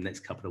happen over the next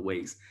couple of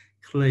weeks.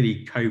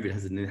 Clearly, COVID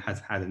has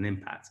had an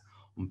impact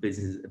on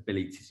business'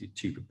 ability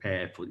to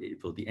prepare for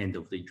the end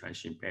of the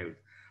transition period.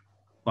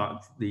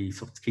 But the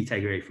sort of key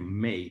takeaway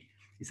from me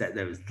is that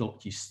there is a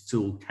lot you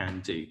still can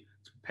do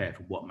to prepare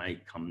for what may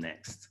come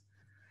next.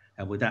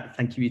 And with that,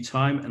 thank you for your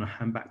time, and I'll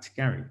hand back to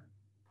Gary.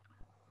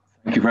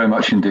 Thank you very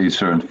much indeed,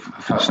 Suren.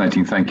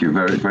 Fascinating. Thank you.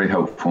 Very, very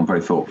helpful and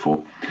very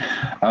thoughtful.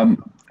 And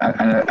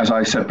as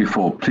I said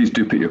before, please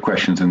do put your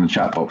questions in the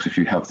chat box if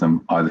you have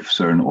them, either for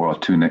Suren or our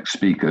two next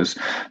speakers.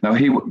 Now,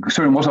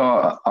 Suren was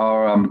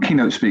our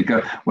keynote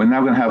speaker. We're now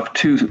going to have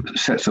two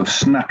sets of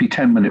snappy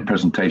 10-minute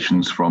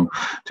presentations from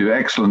two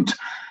excellent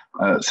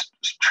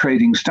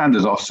trading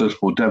standards officers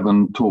for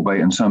Devon,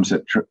 Torbay and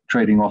Somerset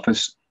Trading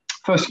Office.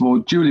 First of all,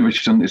 Julie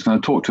Richardson is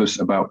going to talk to us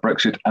about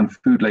Brexit and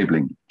food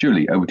labelling.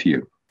 Julie, over to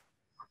you.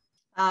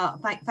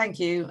 Thank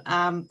you.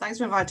 Thanks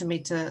for inviting me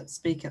to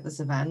speak at this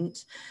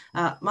event.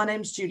 My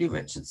name's Julie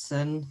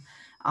Richardson.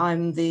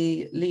 I'm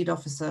the lead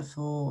officer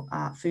for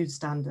food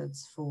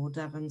standards for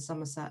Devon,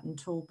 Somerset and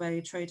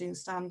Torbay Trading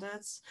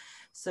Standards.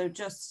 So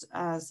just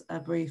as a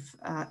brief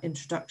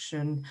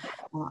introduction,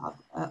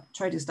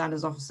 trading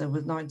standards officer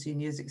with 19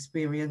 years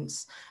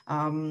experience,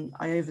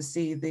 I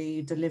oversee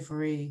the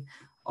delivery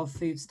of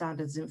food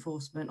standards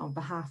enforcement on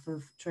behalf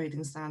of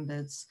trading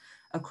standards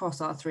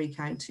across our three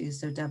counties,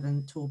 so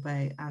Devon,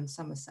 Torbay and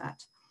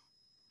Somerset.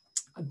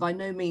 I'm by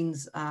no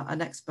means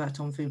an expert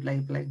on food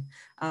labelling,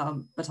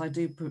 but I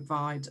do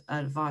provide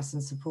advice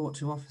and support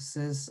to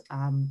officers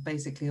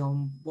basically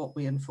on what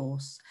we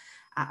enforce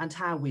and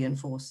how we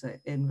enforce it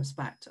in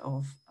respect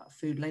of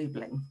food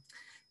labelling.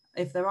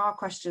 If there are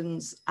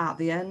questions at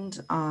the end,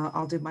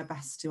 I'll do my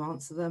best to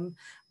answer them.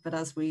 But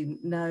as we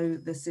know,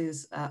 this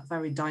is a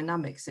very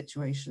dynamic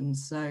situation.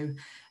 So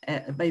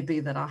it may be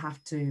that I'll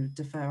have to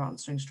defer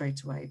answering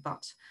straight away,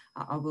 but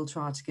I will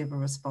try to give a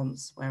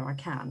response where I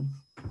can.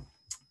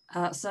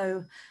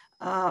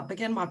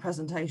 Begin my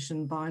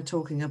presentation by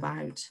talking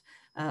about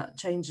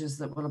changes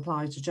that will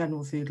apply to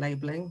general food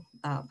labelling.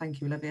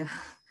 Thank you, Olivia.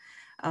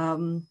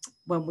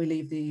 when we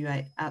leave the EU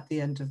at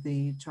the end of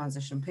the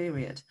transition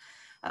period.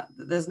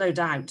 There's no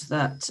doubt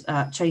that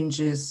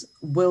changes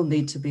will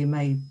need to be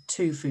made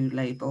to food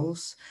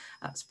labels.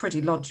 It's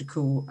pretty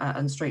logical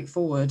and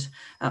straightforward.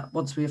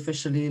 Once we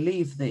officially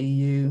leave the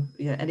EU,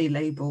 any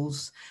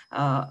labels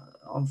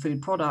on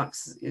food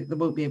products, they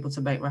won't be able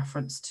to make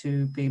reference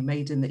to being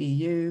made in the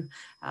EU.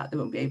 They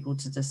won't be able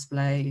to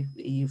display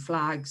EU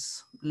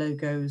flags,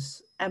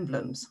 logos,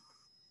 emblems.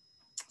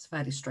 It's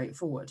fairly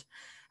straightforward.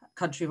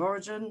 Country of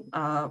origin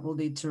will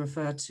need to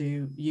refer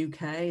to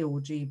UK or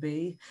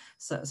GB.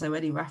 So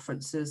any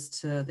references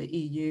to the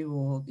EU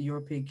or the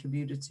European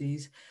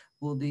communities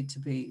will need to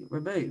be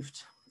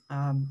removed.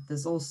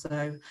 There's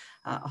also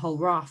a whole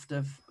raft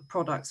of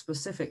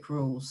product-specific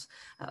rules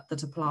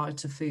that apply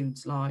to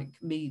foods like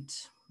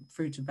meat,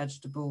 fruit and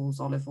vegetables,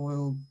 olive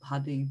oil,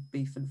 honey,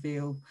 beef and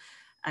veal,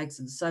 eggs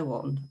and so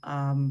on.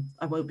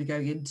 I won't be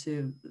going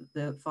into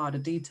the finer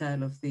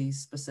detail of these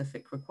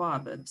specific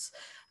requirements,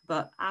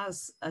 but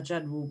as a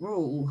general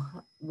rule,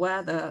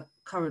 where the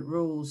current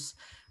rules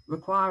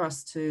require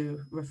us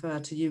to refer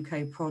to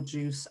UK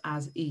produce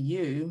as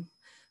EU,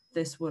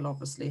 this will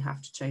obviously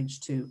have to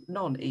change to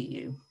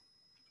non-EU.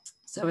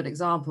 So an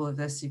example of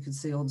this you can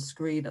see on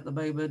screen at the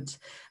moment.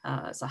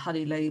 It's a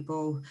honey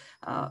label.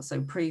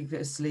 So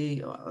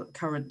previously,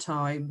 current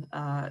time,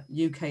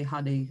 UK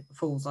honey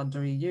falls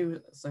under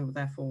EU. So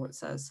therefore it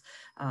says,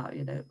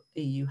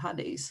 EU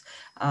honeys.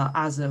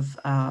 As of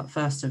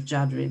 1st of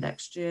January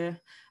next year,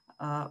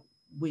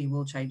 we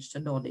will change to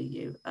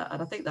non-EU.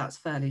 And I think that's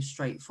fairly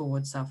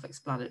straightforward,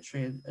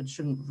 self-explanatory, and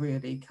shouldn't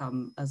really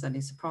come as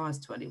any surprise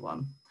to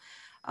anyone.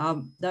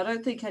 Now, I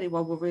don't think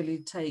anyone will really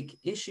take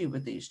issue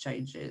with these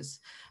changes,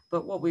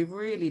 but what we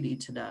really need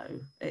to know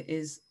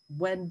is,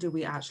 when do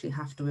we actually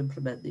have to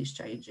implement these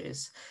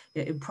changes?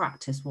 In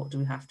practice, what do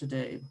we have to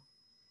do?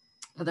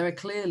 There are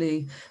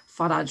clearly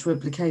financial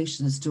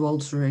implications to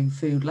altering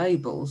food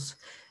labels.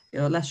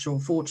 Unless you're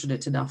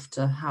fortunate enough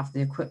to have the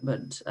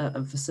equipment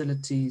and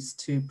facilities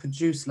to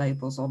produce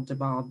labels on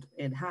demand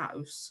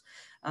in-house,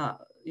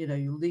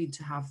 you'll need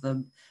to have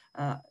them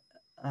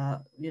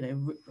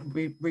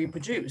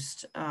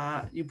reproduced.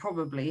 You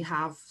probably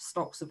have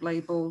stocks of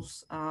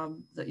labels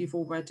that you've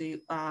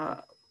already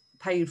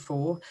paid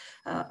for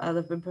and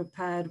have been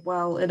prepared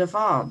well in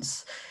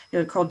advance.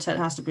 Content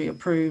has to be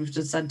approved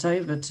and sent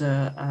over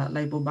to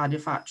label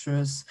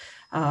manufacturers,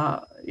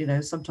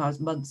 sometimes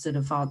months in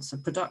advance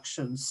of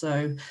production.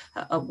 So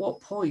at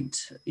what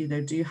point,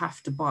 do you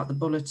have to bite the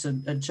bullet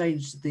and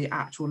change the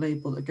actual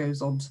label that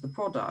goes onto the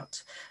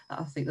product?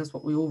 I think that's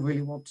what we all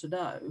really want to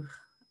know.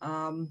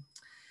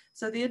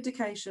 So the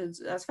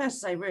indications, it's fair to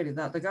say really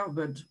that the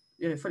government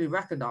fully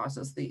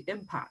recognises the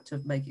impact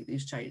of making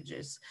these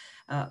changes.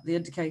 The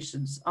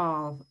indications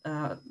are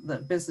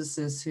that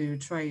businesses who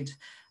trade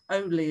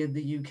only in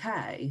the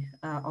UK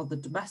on the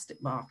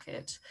domestic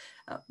market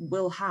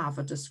will have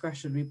a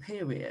discretionary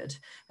period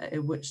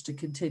in which to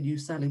continue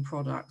selling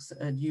products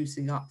and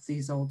using up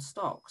these old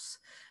stocks.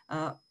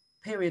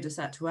 Period is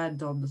set to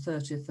end on the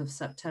 30th of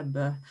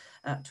September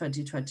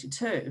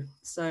 2022.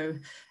 So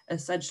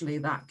essentially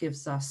that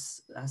gives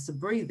us some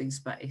breathing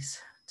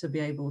space to be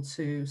able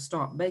to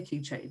start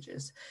making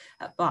changes.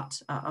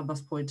 But I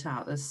must point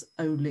out, this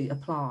only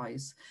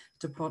applies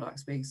to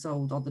products being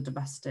sold on the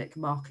domestic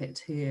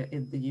market here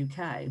in the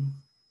UK.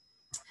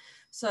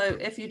 So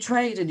if you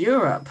trade in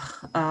Europe,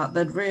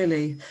 then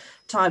really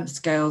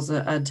timescales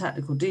and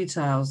technical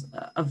details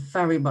are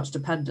very much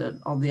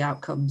dependent on the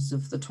outcomes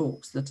of the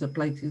talks that are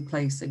taking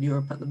place in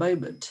Europe at the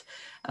moment.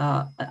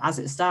 As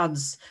it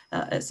stands,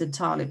 it's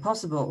entirely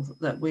possible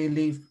that we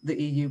leave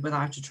the EU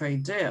without a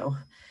trade deal.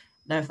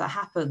 Now, if that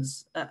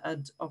happens,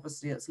 and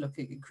obviously it's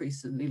looking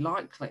increasingly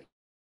likely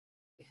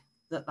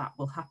that that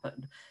will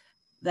happen,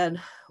 then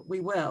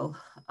we will,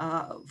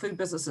 food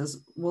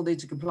businesses will need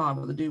to comply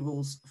with the new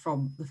rules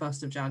from the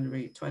 1st of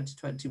January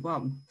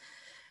 2021.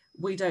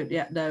 We don't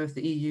yet know if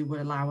the EU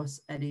will allow us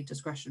any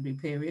discretionary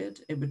period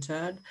in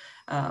return,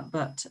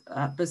 but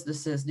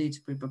businesses need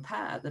to be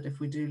prepared that if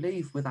we do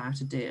leave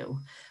without a deal,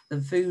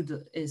 then food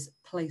that is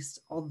placed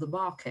on the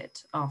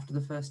market after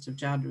the 1st of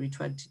January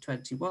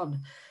 2021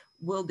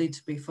 will need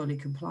to be fully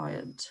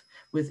compliant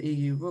with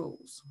EU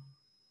rules.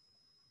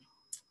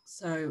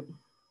 So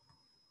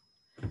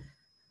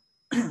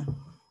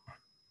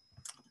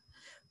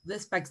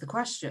this begs the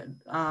question,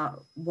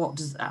 what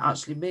does that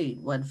actually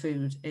mean when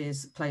food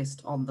is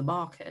placed on the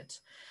market?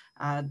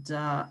 And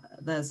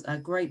there's a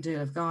great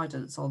deal of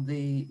guidance on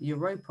the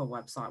Europa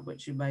website,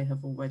 which you may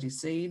have already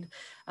seen,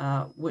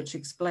 which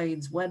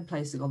explains when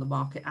placing on the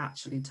market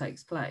actually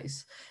takes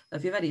place. Now,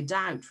 if you have any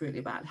doubt really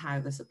about how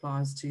this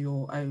applies to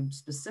your own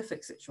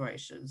specific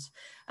situations,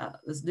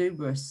 there's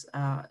numerous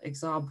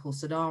example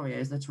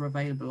scenarios that are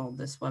available on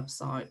this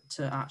website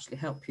to actually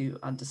help you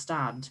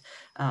understand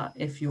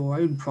if your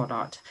own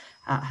product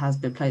has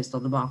been placed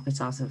on the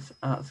market as of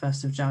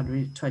 1st of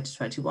January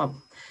 2021.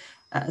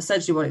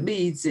 Essentially what it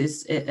means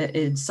is,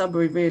 in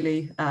summary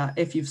really,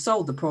 if you've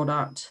sold the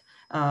product,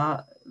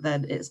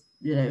 then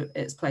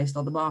it's placed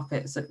on the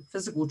market. So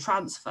physical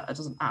transfer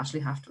doesn't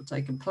actually have to have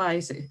taken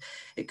place.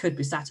 It could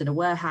be sat in a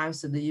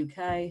warehouse in the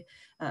UK,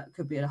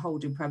 could be in a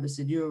holding premise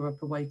in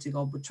Europe awaiting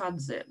onward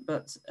transit.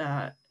 But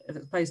if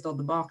it's placed on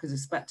the market, it's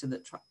expected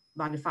that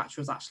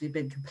manufacture has actually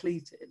been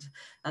completed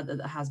and that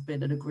there has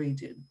been an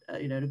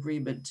an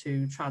agreement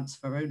to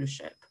transfer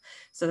ownership.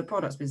 So the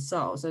product's been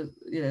sold. So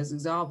as an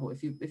example,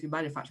 if you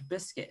manufacture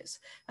biscuits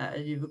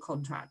and you have a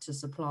contract to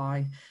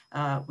supply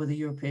with a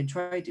European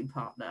trading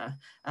partner,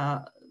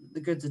 the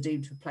goods are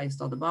deemed to have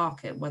placed on the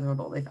market, whether or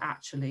not they've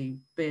actually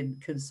been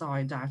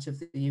consigned out of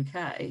the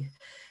UK.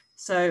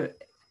 So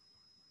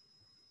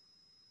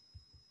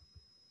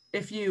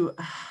if you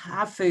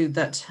have food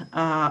that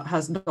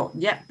has not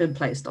yet been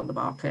placed on the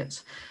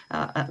market,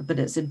 but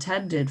it's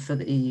intended for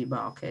the EU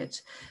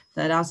market,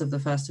 then as of the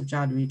 1st of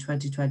January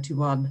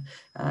 2021,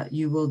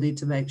 you will need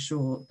to make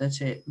sure that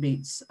it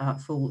meets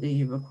full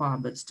EU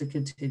requirements to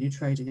continue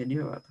trading in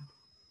Europe.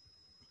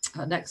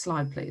 Next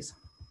slide, please.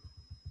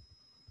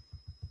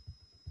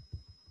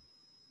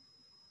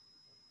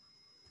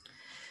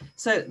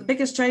 So the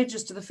biggest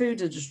changes to the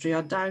food industry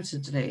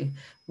undoubtedly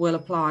will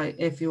apply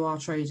if you are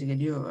trading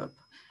in Europe.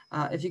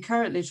 If you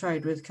currently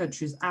trade with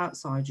countries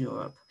outside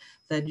Europe,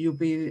 then you'll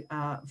be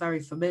very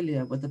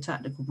familiar with the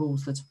technical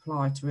rules that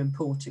apply to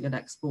importing and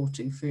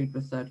exporting food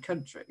with third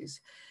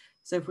countries.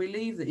 So if we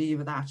leave the EU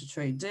without a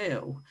trade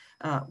deal,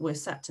 we're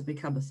set to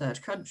become a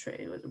third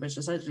country, which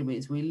essentially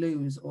means we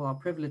lose all our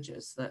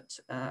privileges that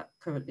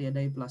currently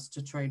enable us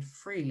to trade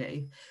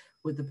freely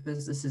with the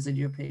businesses in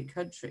European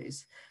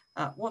countries.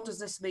 What does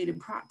this mean in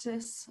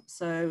practice?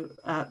 So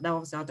now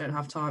obviously I don't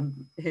have time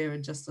here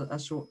in just a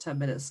short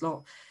 10-minute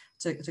slot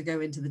to go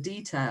into the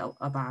detail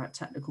about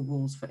technical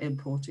rules for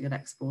importing and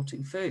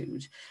exporting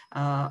food.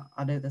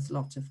 I know there's a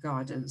lot of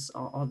guidance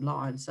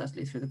online,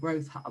 certainly through the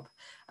Growth Hub,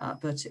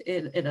 but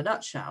in a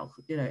nutshell,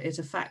 it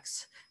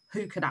affects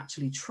who can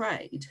actually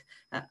trade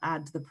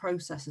and the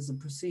processes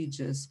and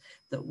procedures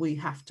that we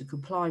have to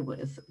comply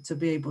with to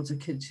be able to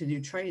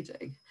continue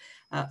trading.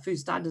 Food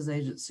Standards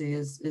Agency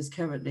is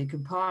currently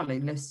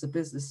compiling lists of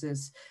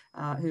businesses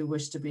who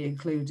wish to be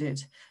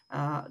included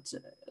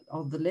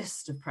on the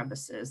list of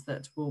premises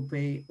that will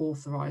be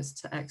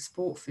authorised to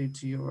export food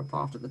to Europe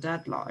after the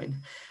deadline.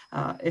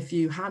 If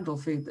you handle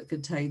food that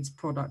contains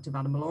product of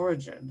animal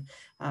origin,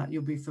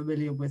 you'll be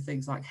familiar with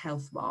things like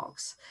health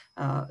marks.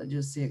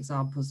 You'll see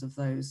examples of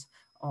those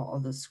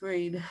on the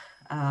screen.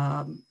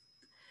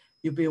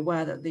 You'll be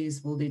aware that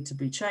these will need to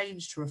be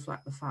changed to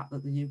reflect the fact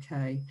that the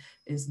UK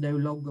is no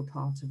longer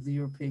part of the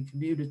European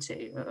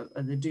community,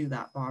 and they do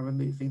that by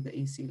removing the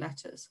EC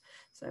letters.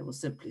 So we'll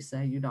simply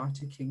say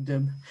United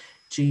Kingdom,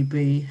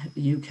 GB,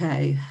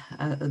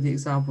 UK, the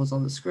examples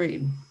on the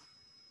screen.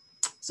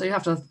 So you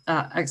have to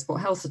export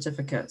health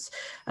certificates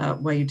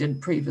where you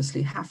didn't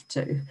previously have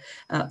to.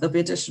 There'll be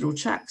additional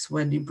checks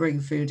when you bring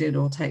food in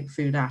or take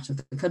food out of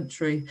the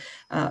country,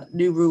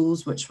 new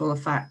rules which will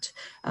affect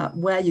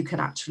where you can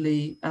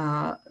actually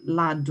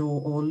land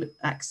or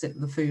exit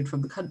the food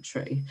from the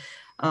country.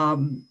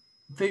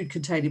 Food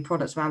containing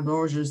products of animal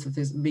origins, such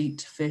as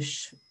meat,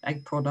 fish,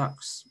 egg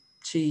products,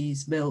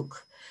 cheese,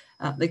 milk,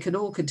 they can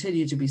all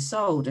continue to be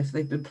sold if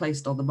they've been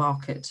placed on the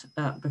market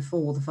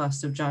before the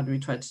 1st of January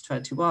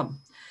 2021.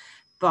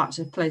 But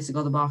if placing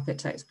on the market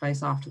takes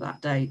place after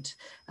that date,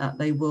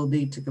 they will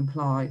need to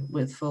comply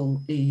with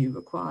full EU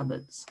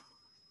requirements.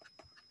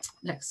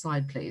 Next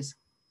slide, please.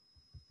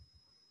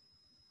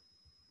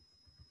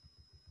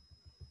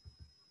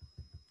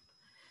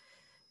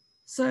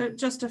 So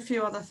just a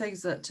few other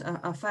things that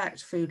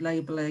affect food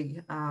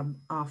labelling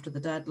after the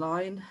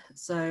deadline.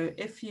 So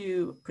if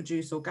you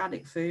produce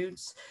organic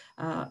foods,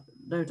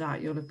 no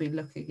doubt you'll have been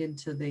looking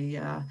into the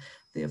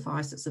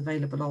advice that's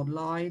available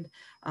online.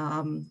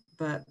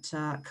 But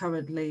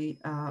currently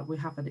we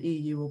have an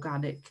EU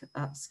organic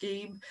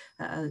scheme,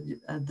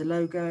 and the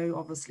logo,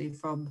 obviously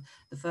from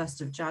the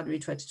 1st of January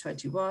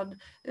 2021,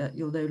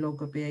 you'll no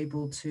longer be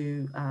able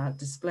to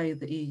display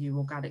the EU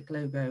organic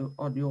logo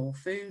on your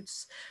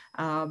foods.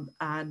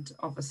 And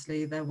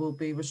obviously there will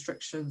be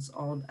restrictions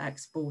on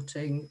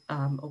exporting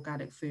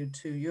organic food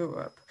to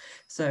Europe.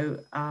 So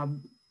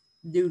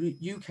new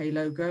UK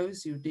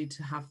logos, you need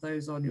to have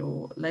those on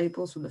your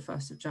labels from the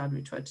 1st of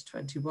January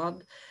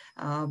 2021.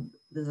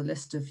 There's a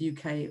list of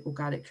UK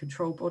organic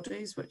control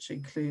bodies, which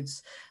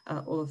includes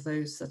all of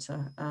those that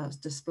are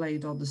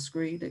displayed on the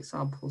screen,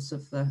 examples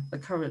of the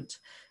current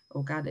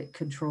organic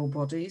control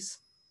bodies.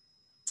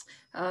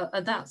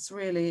 And that's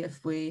really,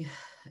 if we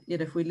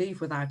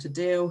leave without a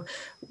deal,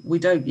 we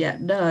don't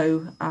yet know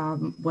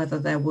whether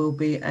there will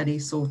be any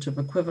sort of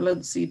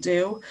equivalency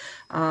deal.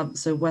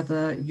 So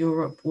whether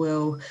Europe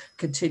will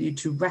continue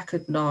to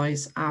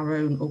recognise our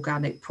own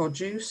organic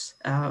produce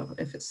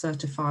if it's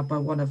certified by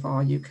one of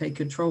our UK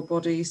control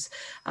bodies.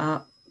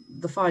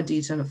 The fine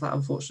detail of that,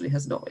 unfortunately,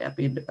 has not yet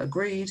been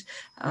agreed,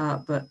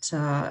 but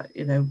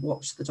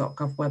watch the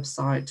 .gov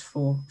website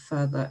for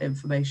further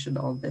information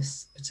on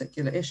this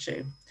particular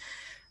issue.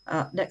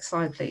 Next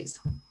slide, please.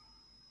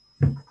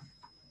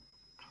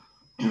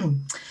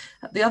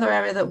 The other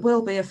area that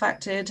will be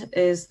affected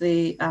is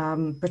the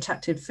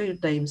protected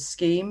food names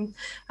scheme.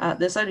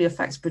 This only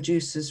affects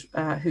producers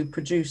who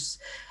produce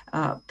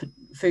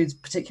foods,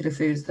 particular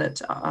foods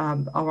that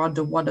are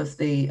under one of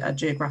the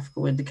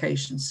geographical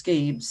indication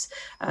schemes.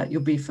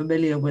 You'll be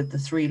familiar with the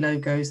three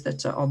logos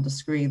that are on the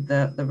screen,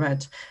 the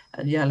red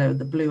and yellow,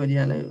 the blue and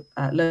yellow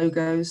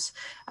logos.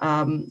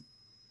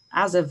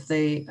 As of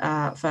the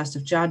 1st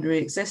of January,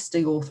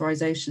 existing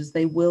authorisations,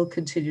 they will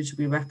continue to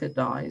be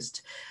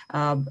recognised.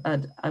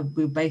 And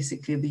we're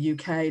basically in the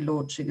UK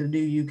launching a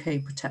new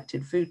UK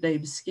protected food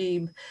name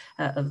scheme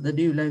of the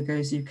new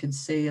logos you can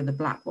see and the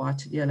black,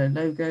 white and yellow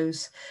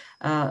logos.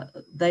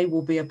 They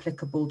will be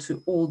applicable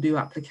to all new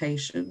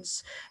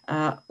applications.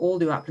 All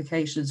new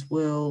applications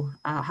will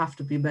have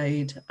to be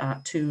made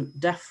to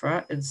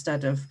DEFRA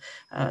instead of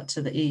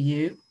to the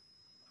EU.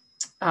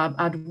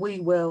 And we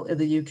will, in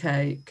the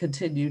UK,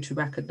 continue to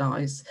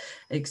recognise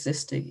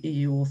existing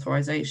EU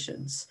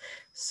authorisations.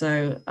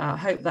 So I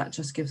hope that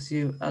just gives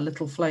you a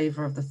little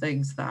flavour of the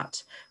things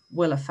that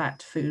will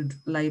affect food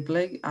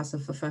labelling as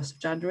of the 1st of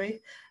January.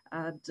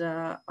 And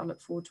I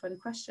look forward to any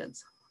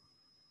questions.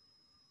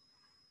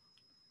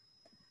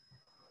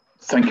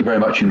 Thank you very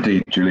much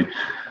indeed, Julie.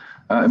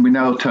 And we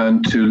now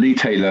turn to Lee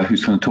Taylor,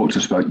 who's going to talk to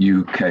us about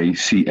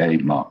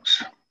UKCA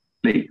marks.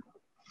 Lee.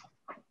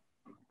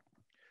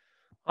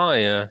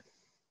 Hi,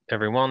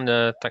 everyone.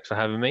 Thanks for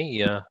having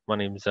me. My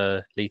name's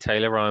Lee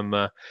Taylor. I'm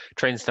a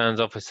Trading Standards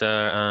Officer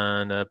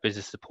and a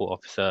Business Support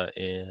Officer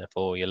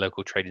for your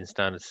local Trading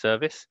Standards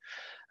Service.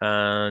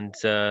 And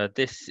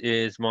this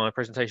is my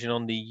presentation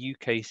on the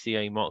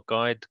UKCA Mark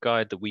Guide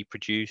that we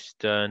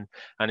produced and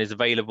is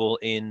available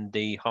in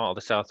the Heart of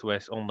the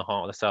Southwest, on the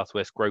Heart of the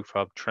Southwest Growth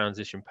Hub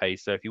transition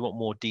page. So if you want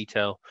more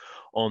detail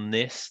on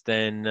this,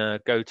 then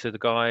go to the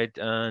guide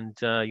and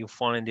you'll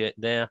find it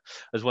there,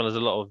 as well as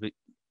a lot of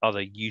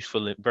other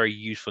useful, very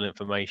useful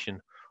information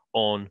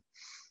on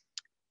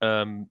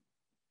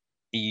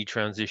EU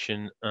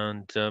transition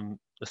and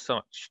as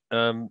such.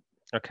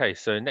 Okay,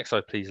 so next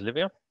slide, please,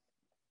 Olivia.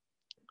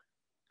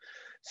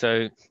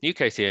 So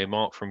UKCA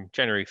mark from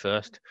January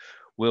 1st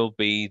will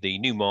be the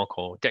new mark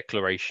or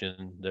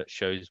declaration that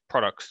shows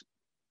products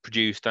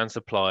produced and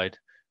supplied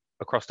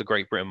across the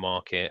Great Britain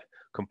market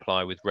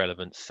comply with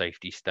relevant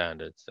safety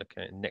standards.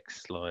 Okay,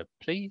 next slide,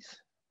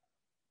 please.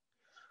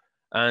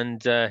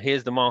 And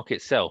here's the mark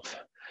itself.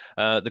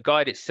 The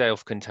guide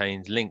itself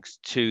contains links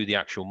to the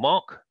actual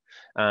mark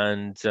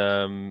and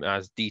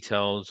has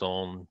details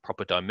on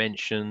proper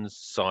dimensions,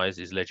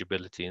 sizes,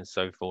 legibility, and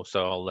so forth.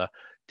 So I'll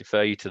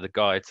defer you to the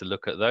guide to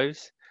look at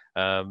those.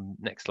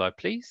 Next slide,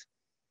 please.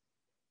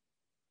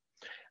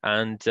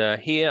 And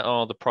here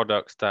are the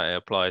products that it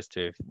applies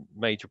to.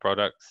 Major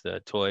products,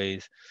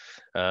 toys,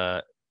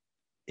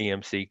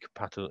 EMC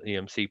compatible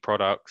EMC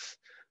products.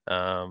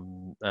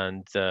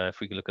 And if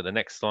we can look at the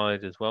next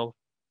slide as well,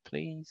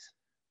 please.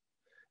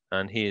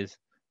 And here's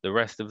the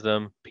rest of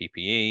them: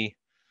 PPE,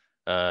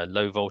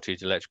 low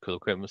voltage electrical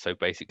equipment, so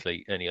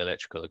basically any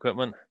electrical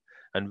equipment,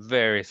 and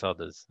various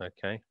others.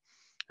 Okay,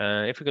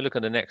 if we could look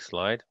at the next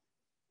slide,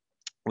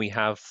 we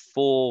have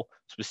 4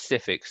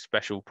 specific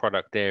special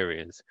product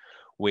areas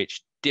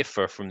which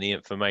differ from the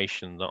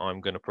information that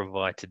I'm going to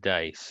provide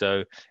today.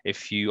 So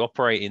if you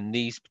operate in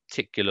these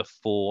particular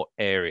 4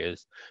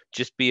 areas,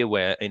 just be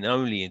aware in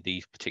only in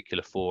these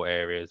particular 4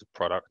 areas of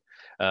product,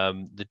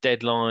 the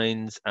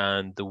deadlines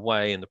and the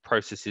way and the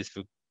processes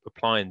for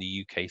applying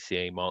the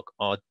UKCA mark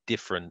are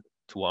different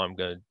to what I'm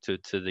going to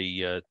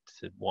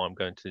what I'm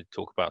going to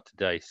talk about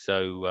today.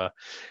 So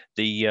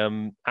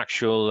the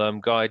actual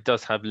guide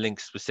does have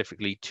links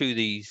specifically to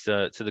these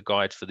to the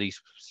guides for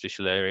these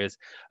special areas,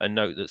 and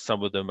note that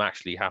some of them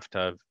actually have to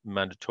have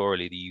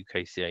mandatorily the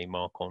UKCA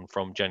mark on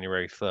from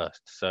January 1st.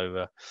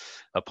 So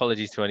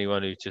apologies to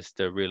anyone who just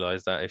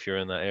realized that if you're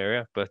in that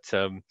area, but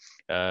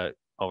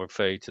I'll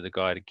refer you to the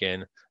guide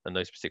again and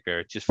those particular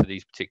areas just for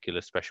these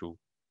particular special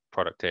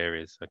product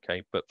areas.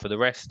 Okay, but for the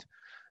rest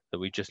that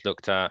we just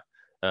looked at,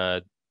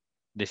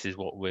 this is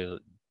what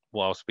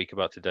I'll speak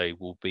about today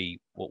will be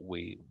what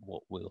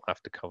we'll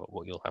have to cover,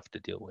 what you'll have to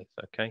deal with.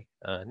 Okay,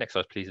 next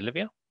slide, please,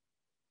 Olivia.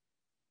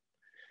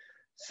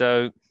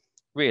 So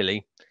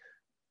really,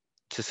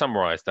 to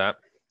summarize that,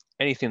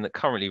 anything that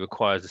currently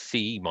requires a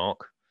CE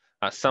mark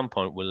at some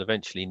point will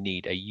eventually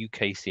need a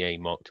UKCA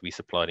mark to be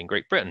supplied in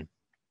Great Britain.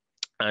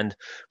 And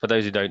for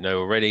those who don't know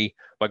already,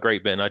 by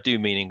Great Britain, I do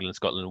mean England,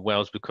 Scotland, and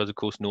Wales, because of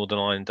course Northern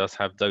Ireland does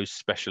have those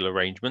special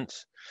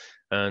arrangements.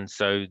 And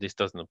so this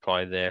doesn't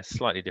apply there,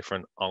 slightly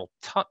different. I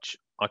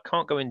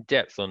can't go in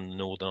depth on the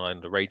Northern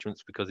Ireland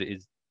arrangements because it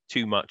is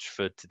too much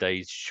for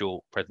today's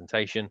short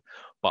presentation,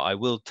 but I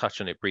will touch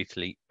on it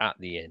briefly at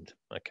the end.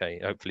 Okay,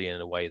 hopefully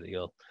in a way that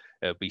it'll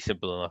be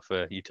simple enough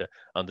for you to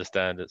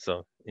understand it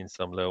in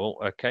some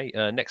level. Okay,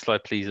 next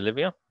slide, please,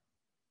 Olivia.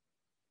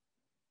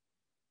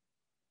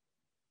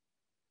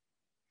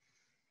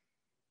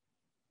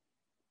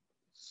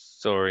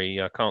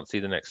 Sorry, I can't see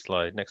the next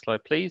slide. Next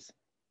slide, please.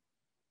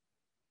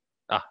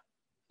 Ah,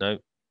 no.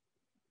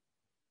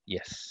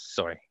 Yes,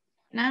 sorry.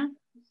 No?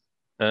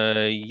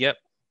 Yep.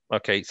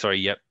 Okay, sorry,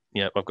 yep,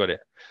 I've got it.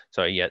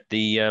 Sorry, yeah,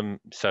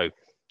 the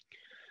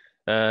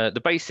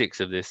basics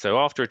of this. So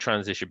after a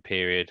transition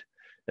period,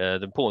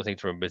 the important thing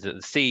to remember is that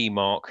the CE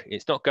mark,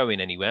 it's not going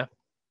anywhere.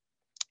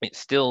 It's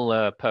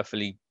still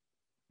perfectly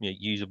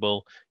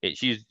usable.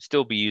 It's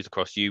still be used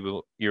across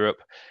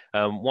Europe.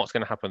 What's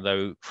going to happen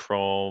though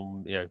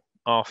from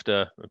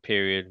after a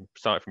period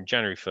starting from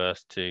January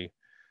 1st to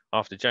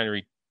after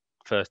January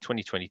 1st,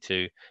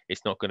 2022,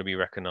 it's not going to be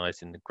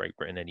recognised in Great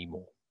Britain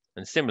anymore.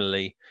 And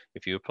similarly,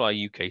 if you apply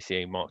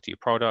UKCA mark to your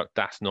product,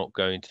 that's not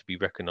going to be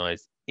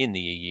recognised in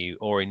the EU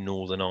or in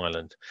Northern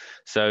Ireland.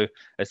 So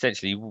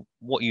essentially,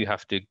 what you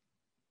have to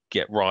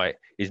get right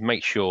is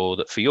make sure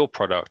that for your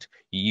product,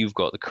 you've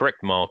got the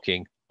correct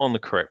marking on the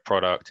correct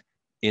product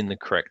in the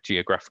correct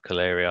geographical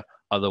area.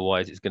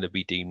 Otherwise, it's going to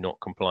be deemed not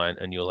compliant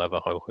and you'll have a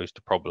whole host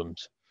of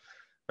problems.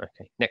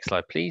 Okay, next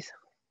slide, please.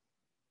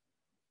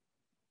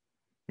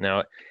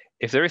 Now,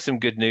 if there is some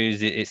good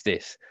news, it's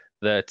this,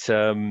 that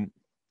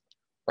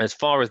as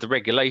far as the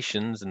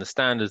regulations and the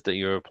standards that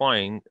you're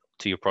applying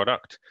to your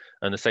product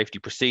and the safety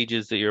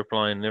procedures that you're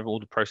applying and all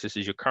the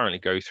processes you currently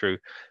go through,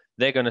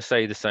 they're going to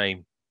stay the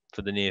same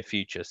for the near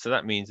future. So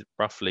that means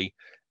roughly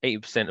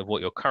 80% of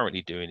what you're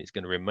currently doing is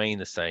going to remain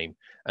the same,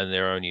 and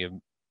there are only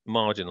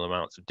marginal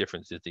amounts of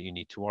differences that you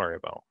need to worry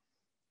about.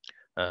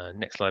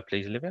 Next slide,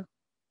 please, Olivia.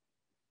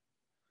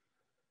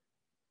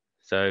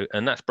 So,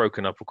 and that's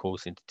broken up, of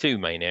course, into two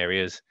main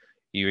areas.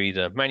 You're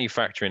either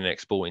manufacturing and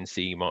exporting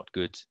CE marked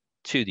goods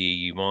to the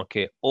EU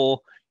market, or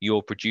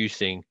you're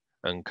producing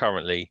and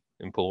currently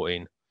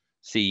importing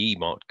CE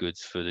marked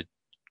goods for the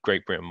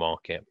Great Britain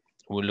market.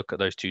 We'll look at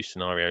those two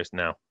scenarios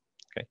now.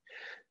 Okay,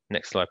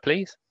 next slide,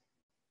 please.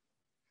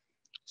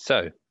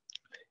 So,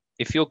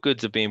 if your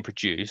goods are being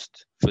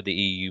produced for the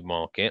EU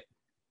market,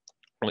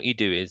 what you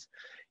do is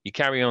you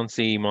carry on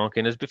CE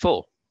marking as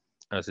before.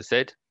 As I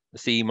said, the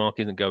CE mark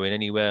isn't going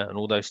anywhere, and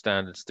all those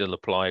standards still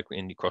apply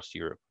across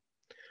Europe.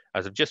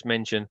 As I've just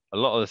mentioned, a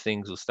lot of the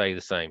things will stay the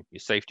same.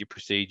 Your safety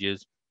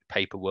procedures,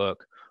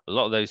 paperwork, a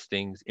lot of those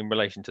things in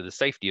relation to the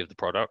safety of the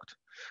product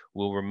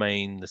will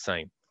remain the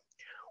same.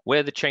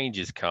 Where the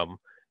changes come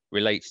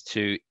relates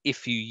to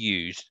if you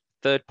use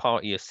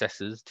third-party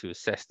assessors to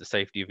assess the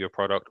safety of your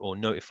product or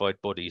notified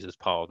bodies as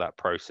part of that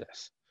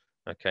process.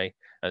 Okay,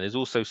 and there's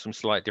also some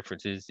slight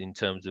differences in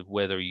terms of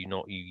whether or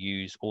not you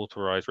use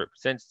authorized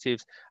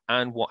representatives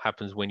and what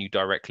happens when you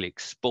directly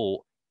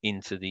export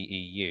into the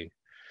EU.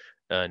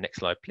 Next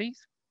slide, please.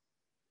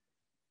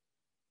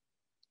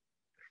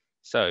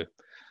 So,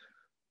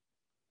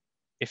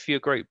 if you're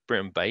Great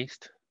Britain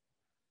based,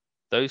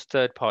 those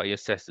third-party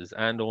assessors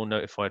and or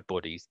notified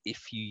bodies,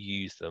 if you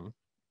use them,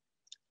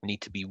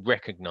 need to be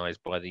recognized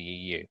by the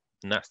EU,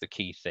 and that's the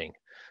key thing.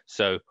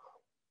 So,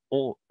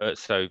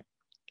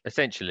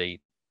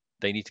 essentially,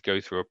 they need to go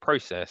through a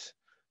process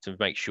to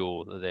make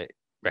sure that they're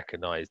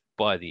recognized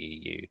by the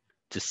EU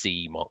to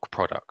CE mark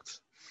products.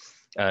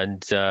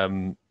 And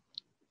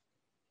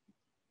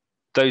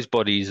those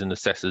bodies and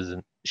assessors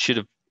should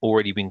have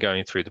already been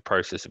going through the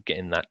process of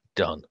getting that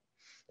done.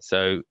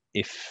 So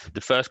if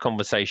the first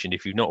conversation,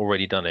 if you've not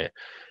already done it,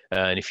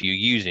 and if you're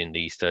using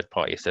these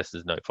third-party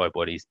assessors, notified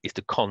bodies, is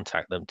to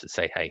contact them to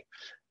say, hey,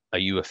 are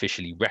you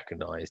officially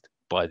recognized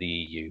by the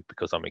EU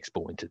because I'm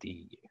exporting to the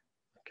EU?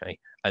 Okay,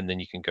 and then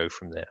you can go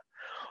from there.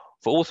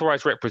 For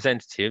authorized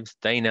representatives,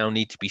 they now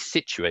need to be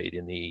situated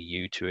in the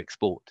EU to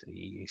export to the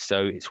EU.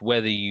 So it's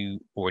whether you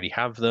already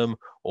have them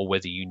or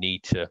whether you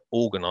need to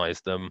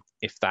organize them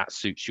if that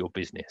suits your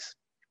business.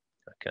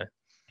 Okay.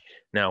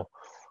 Now,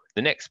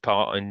 the next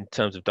part in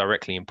terms of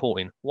directly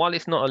importing, while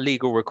it's not a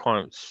legal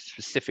requirement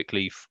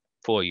specifically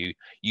for you,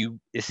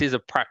 this is a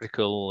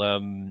practical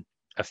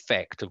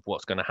effect of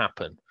what's going to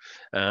happen.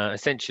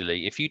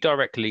 Essentially, if you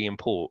directly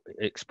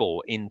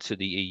export into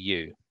the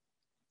EU,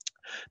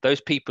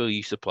 those people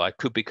you supply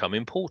could become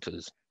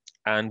importers.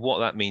 And what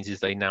that means is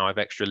they now have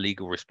extra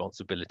legal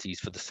responsibilities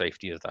for the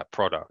safety of that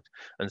product.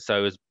 And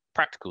so as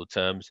practical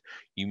terms,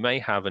 you may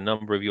have a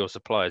number of your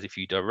suppliers, if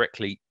you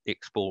directly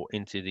export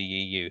into the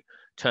EU,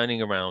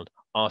 turning around,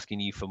 asking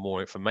you for more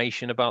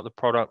information about the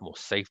product, more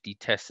safety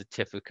test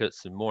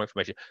certificates and more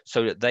information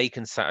so that they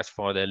can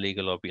satisfy their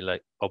legal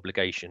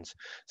obligations.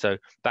 So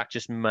that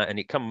just and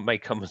it may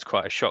come as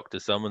quite a shock to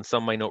some, and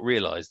some may not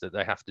realize that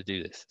they have to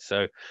do this.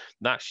 So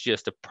that's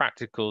just a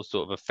practical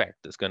sort of effect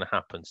that's going to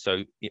happen.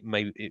 So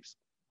it's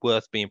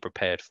worth being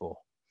prepared for.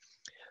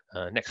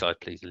 Next slide,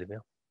 please,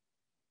 Olivia.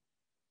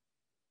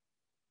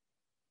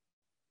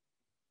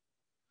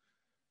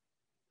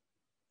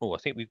 Oh, I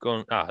think we've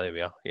gone. There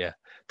we are. Yeah,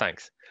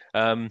 thanks.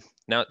 Now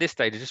at this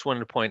stage, I just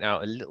wanted to point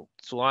out a little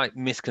slight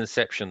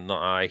misconception that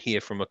I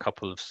hear from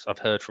I've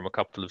heard from a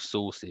couple of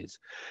sources,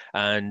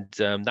 and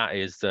that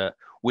is that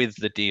with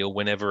the deal,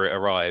 whenever it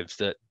arrives,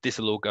 that this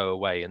will all go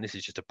away, and this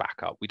is just a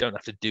backup. We don't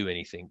have to do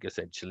anything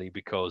essentially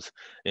because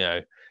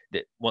that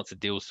once the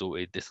deal's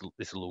sorted, this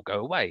will all go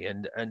away.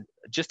 And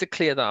just to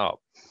clear that up.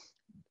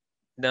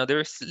 Now,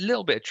 there is a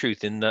little bit of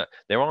truth in that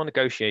there are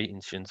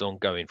negotiations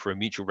ongoing for a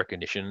mutual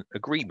recognition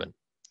agreement.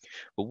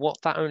 But what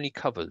that only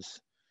covers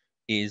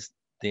is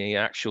the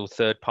actual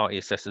third-party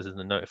assessors and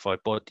the notified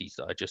bodies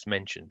that I just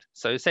mentioned.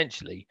 So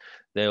essentially,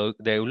 they'll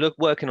look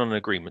working on an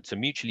agreement to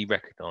mutually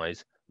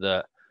recognise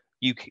that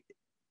UK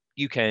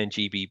and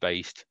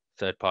GB-based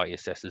third-party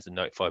assessors and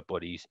notified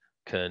bodies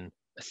can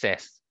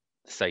assess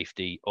the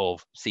safety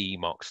of CE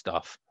mark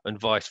stuff, and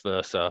vice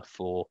versa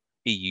for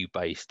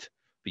EU-based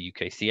the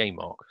UKCA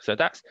mark. So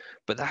that's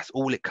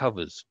all it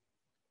covers.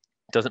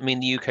 Doesn't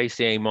mean the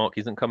UKCA mark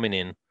isn't coming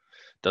in.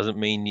 Doesn't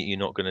mean you're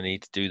not going to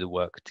need to do the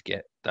work to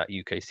get that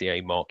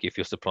UKCA mark if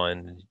you're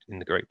supplying in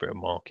the Great Britain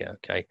market.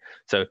 Okay,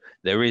 so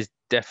there is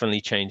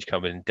definitely change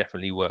coming and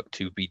definitely work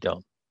to be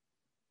done.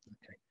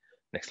 Okay,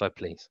 next slide,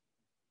 please.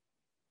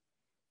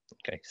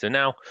 Okay, so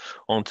now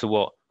on to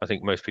what I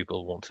think most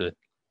people want to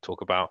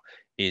talk about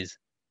is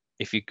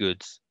if your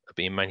goods are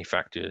being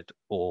manufactured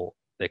or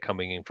they're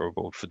coming in from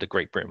abroad for the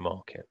Great Britain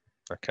market.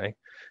 Okay,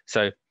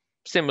 so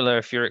similar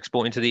if you're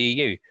exporting to the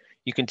EU,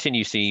 you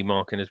continue CE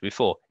marking as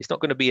before. It's not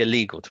going to be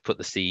illegal to put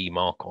the CE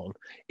mark on.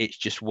 It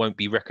just won't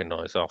be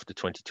recognised after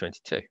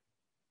 2022.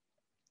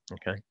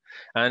 Okay,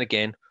 and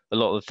again, a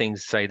lot of the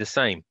things say the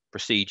same.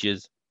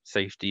 Procedures,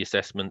 safety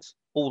assessments,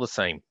 all the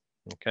same.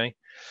 Okay,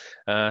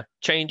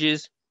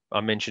 changes I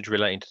mentioned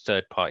relating to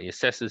third-party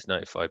assessors,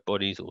 notified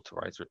bodies,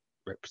 authorised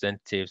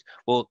representatives.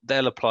 Well,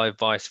 they'll apply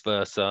vice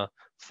versa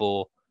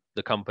for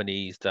the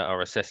companies that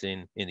are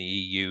assessing in the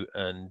EU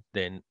and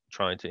then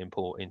trying to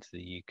import into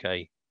the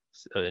UK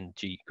and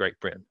Great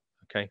Britain.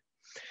 Okay,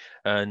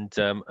 and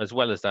as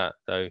well as that,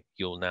 though,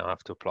 you'll now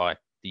have to apply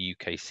the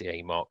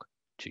UKCA mark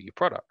to your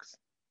products.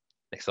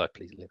 Next slide,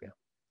 please, Olivia.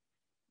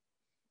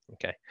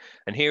 Okay,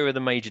 and here are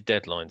the major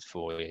deadlines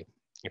for you,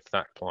 if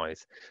that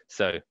applies.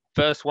 So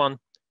first one,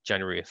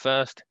 January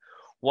 1st.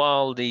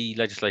 While the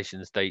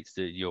legislation states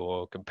that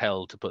you're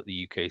compelled to put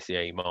the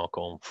UKCA mark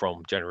on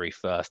from January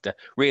 1st,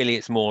 really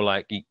it's more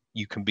like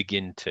you can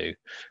begin to,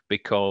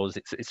 because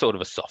it's sort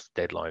of a soft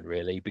deadline,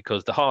 really,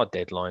 because the hard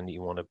deadline that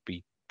you want to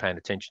be paying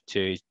attention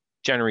to is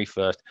January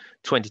 1st,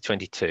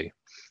 2022,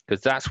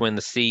 because that's when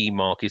the CE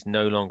mark is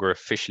no longer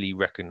officially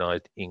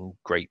recognised in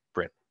Great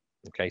Britain.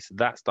 Okay, so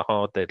that's the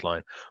hard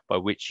deadline by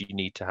which you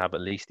need to have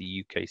at least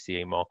the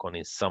UKCA mark on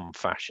in some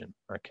fashion.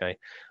 Okay,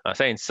 I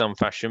say in some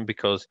fashion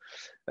because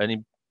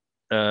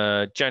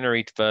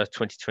January 1st,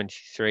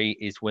 2023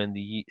 is when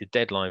the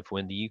deadline for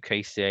when the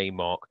UKCA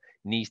mark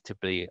needs to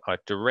be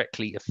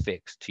directly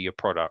affixed to your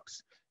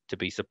products to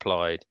be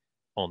supplied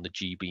on the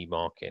GB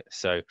market.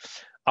 So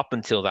up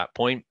until that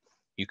point,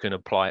 you can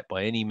apply it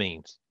by any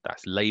means.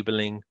 That's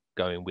labeling,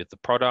 going with the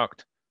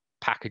product,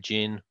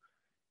 packaging,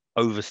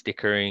 over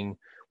stickering,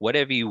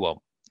 whatever you want,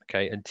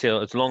 okay,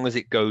 as long as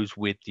it goes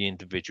with the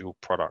individual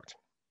product.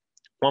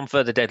 One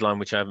further deadline,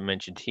 which I haven't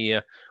mentioned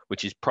here,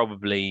 which is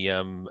probably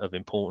of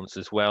importance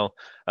as well,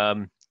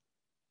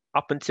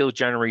 up until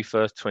January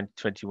 1st,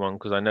 2021,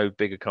 because I know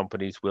bigger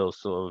companies will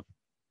sort of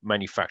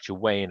manufacture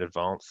way in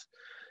advance.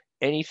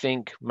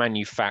 Anything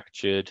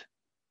manufactured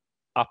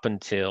up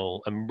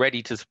until and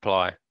ready to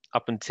supply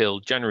up until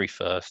January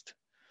 1st,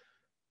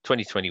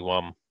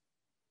 2021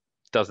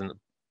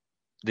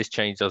 this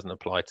change doesn't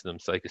apply to them,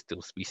 so they can still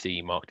be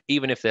CE marked,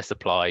 even if they're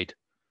supplied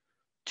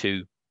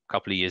to a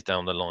couple of years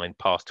down the line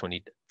past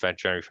January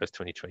 1st,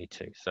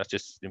 2022. So that's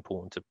just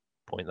important to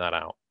point that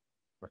out.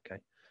 Okay,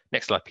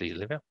 next slide, please,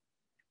 Olivia.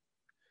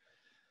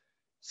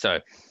 So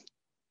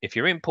if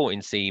you're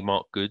importing CE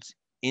marked goods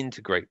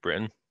into Great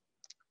Britain,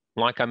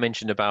 like I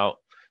mentioned about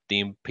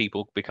the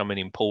people becoming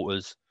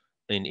importers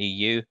in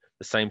EU,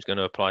 the same is going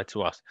to apply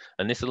to us,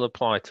 and this will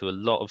apply to a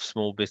lot of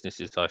small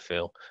businesses, I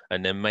feel,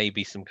 and there may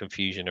be some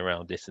confusion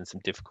around this and some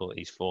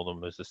difficulties for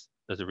them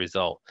as a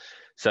result.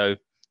 So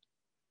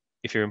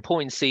if you're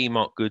importing CE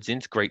marked goods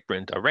into Great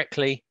Britain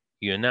directly,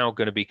 you're now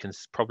going to be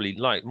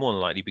more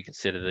than likely be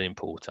considered an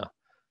importer.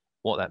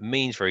 What that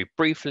means very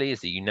briefly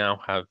is that you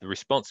now have the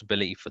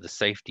responsibility for the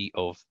safety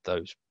of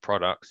those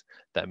products.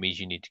 That means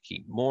you need to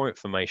keep more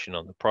information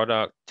on the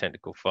product,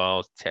 technical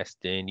files,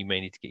 testing. You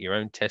may need to get your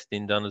own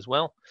testing done as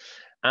well.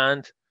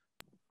 And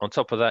on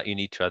top of that, you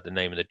need to add the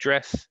name and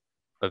address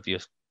of your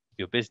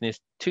business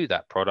to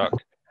that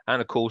product.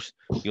 And of course,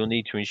 you'll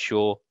need to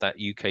ensure that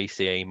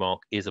UKCA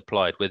mark is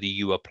applied, whether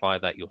you apply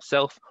that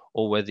yourself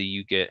or whether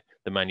you get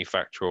the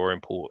manufacturer or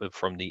importer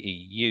from the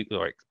EU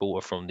or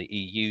exporter from the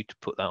EU to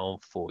put that on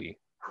for you.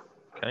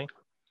 Okay.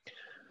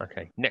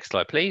 Okay. Next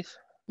slide, please.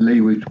 Lee,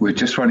 we're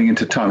just running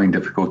into timing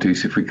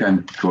difficulties. If we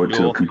can draw it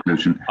to a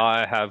conclusion.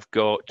 I have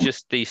got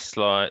just these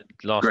last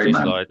two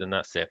slides, and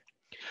that's it.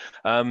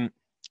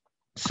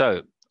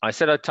 So I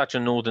said I'd touch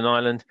on Northern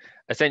Ireland.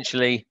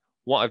 Essentially,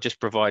 what I've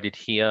just provided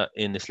here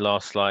in this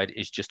last slide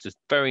is just a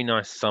very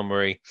nice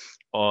summary.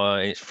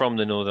 It's from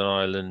the Northern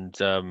Ireland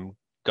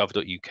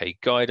gov.uk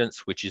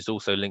guidance, which is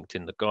also linked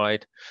in the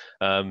guide,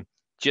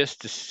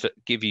 just to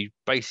give you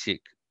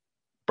basic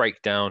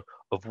breakdown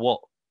of what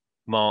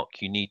mark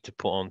you need to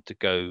put on to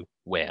go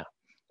where,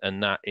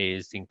 and that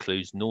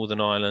includes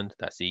Northern Ireland,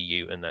 that's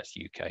EU, and that's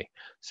UK.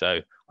 So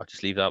I'll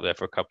just leave that up there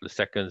for a couple of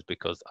seconds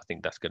because I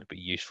think that's going to be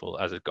useful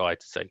as a guide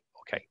to say,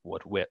 okay,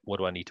 what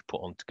do I need to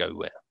put on to go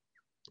where?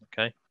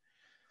 Okay.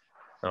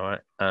 All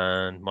right,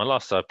 and my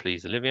last slide,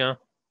 please, Olivia.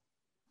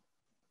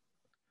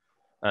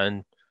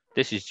 And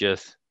this is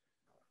just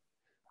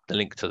the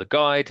link to the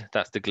guide.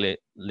 That's the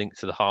link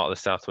to the Heart of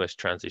the Southwest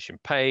Transition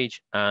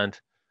page, and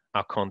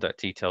our contact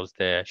details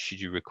there. Should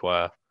you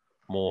require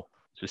more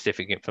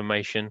specific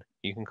information,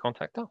 you can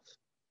contact us.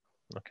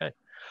 Okay,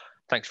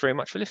 thanks very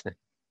much for listening.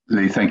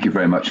 Lee, thank you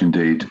very much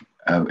indeed.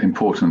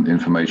 Important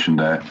information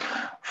there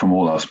from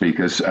all our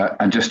speakers.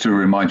 And just to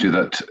remind you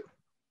that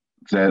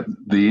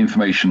the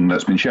information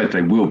that's been shared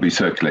today will be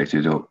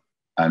circulated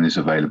and is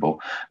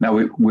available.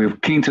 Now, we're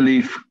keen to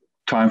leave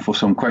time for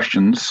some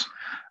questions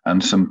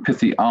and some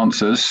pithy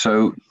answers.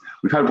 So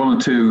we've had one or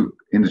two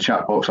in the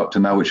chat box up to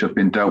now, which have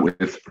been dealt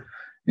with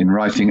in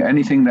writing.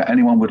 Anything that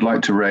anyone would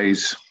like to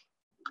raise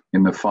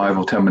in the 5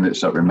 or 10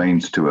 minutes that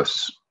remains to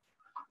us?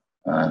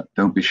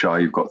 Don't be shy,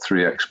 you've got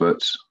 3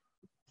 experts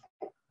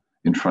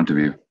in front of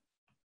you.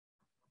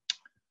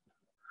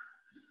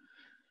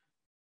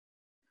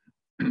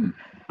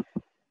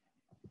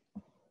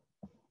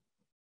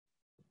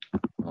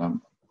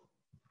 I'm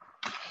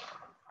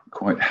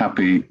quite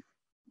happy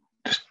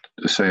just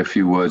to say a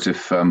few words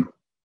if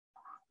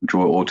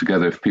draw it all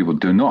together. If people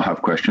do not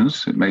have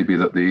questions, it may be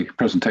that the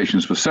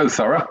presentations were so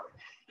thorough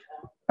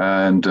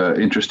and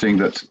interesting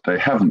that they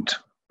haven't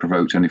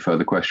provoked any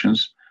further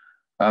questions.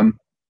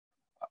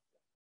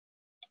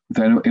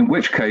 Then in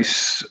which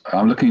case,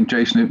 I'm looking,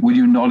 Jason, would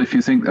you nod if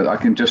you think that I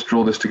can just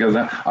draw this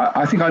together?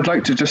 I think I'd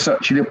like to just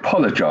actually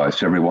apologise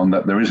to everyone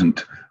that there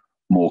isn't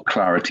more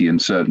clarity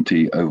and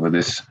certainty over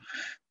this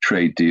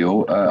trade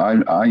deal.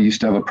 I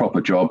used to have a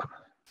proper job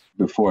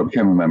before I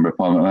became a Member of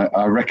Parliament.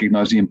 I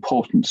recognise the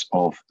importance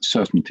of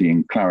certainty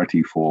and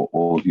clarity for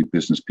all of you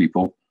business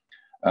people.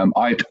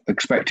 I'd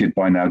expected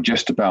by now,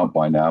 just about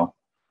by now,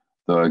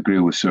 though I agree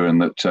with Suren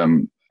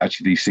that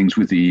actually these things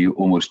with the EU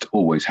almost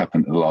always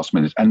happen at the last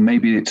minute, and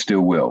maybe it still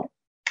will,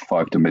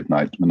 5 to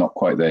midnight. We're not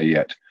quite there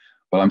yet.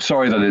 But I'm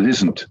sorry that it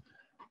isn't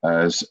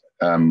as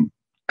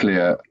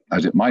clear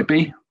as it might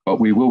be, but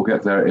we will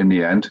get there in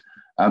the end.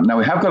 Now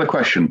we have got a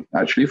question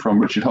actually from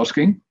Richard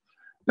Hosking.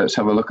 Let's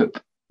have a look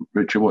at,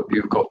 Richard, what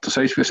you've got to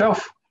say for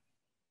yourself.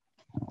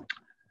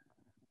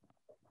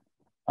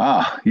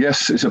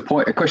 Yes, it's a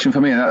question for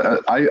me.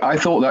 I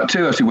thought that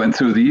too as we went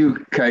through the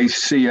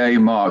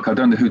UKCA mark. I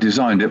don't know who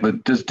designed it, but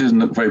it doesn't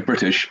look very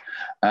British.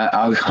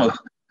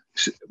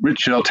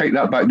 Richard, I'll take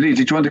that back. Lee,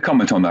 did you want to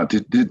comment on that?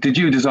 Did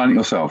you design it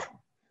yourself?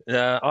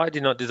 I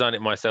did not design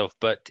it myself,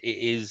 but it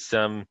is.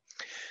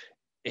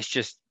 It's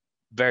just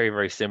very,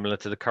 very similar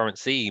to the current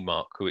CE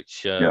mark,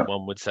 which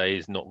one would say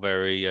is not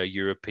very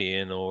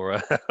European or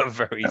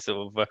very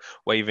sort of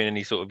waving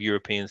any sort of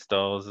European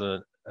styles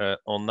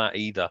on that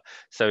either.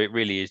 So it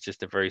really is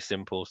just a very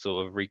simple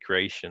sort of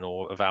recreation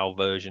or of our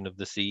version of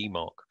the CE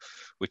mark,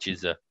 which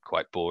is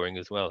quite boring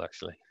as well,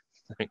 actually.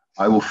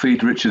 I will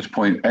feed Richard's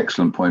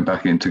excellent point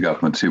back into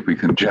government, see if we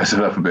can jazz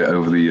it up a bit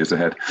over the years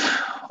ahead.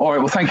 All right,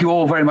 well, thank you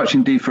all very much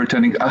indeed for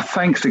attending.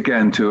 Thanks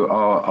again to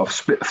our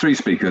 3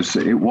 speakers.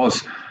 It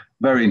was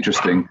very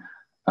interesting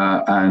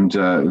and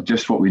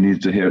just what we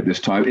needed to hear at this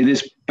time. It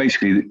is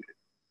basically,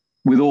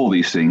 with all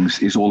these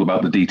things, it's all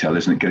about the detail,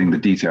 isn't it? Getting the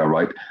detail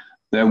right.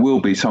 There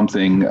will be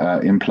something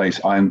in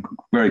place, I'm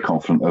very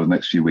confident, over the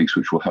next few weeks,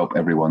 which will help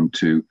everyone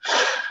to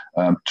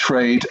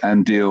trade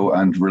and deal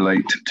and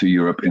relate to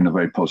Europe in a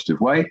very positive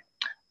way.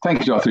 Thank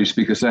you to our 3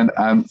 speakers then.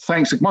 And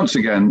thanks once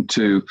again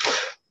to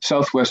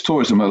Southwest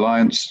Tourism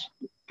Alliance,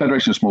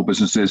 Federation of Small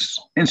Businesses,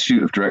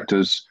 Institute of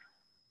Directors,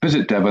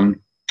 Visit Devon,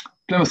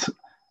 Plymouth,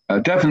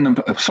 Devon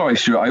and, sorry,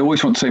 Stuart, I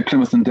always want to say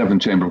Plymouth and Devon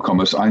Chamber of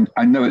Commerce.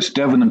 I know it's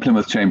Devon and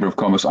Plymouth Chamber of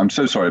Commerce. I'm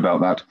so sorry about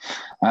that.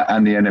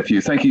 And the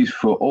NFU. Thank you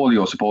for all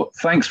your support.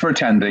 Thanks for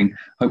attending.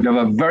 Hope you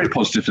have a very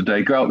positive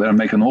day. Go out there and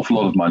make an awful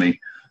lot of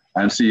money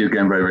and see you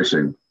again very, very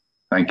soon.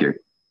 Thank you.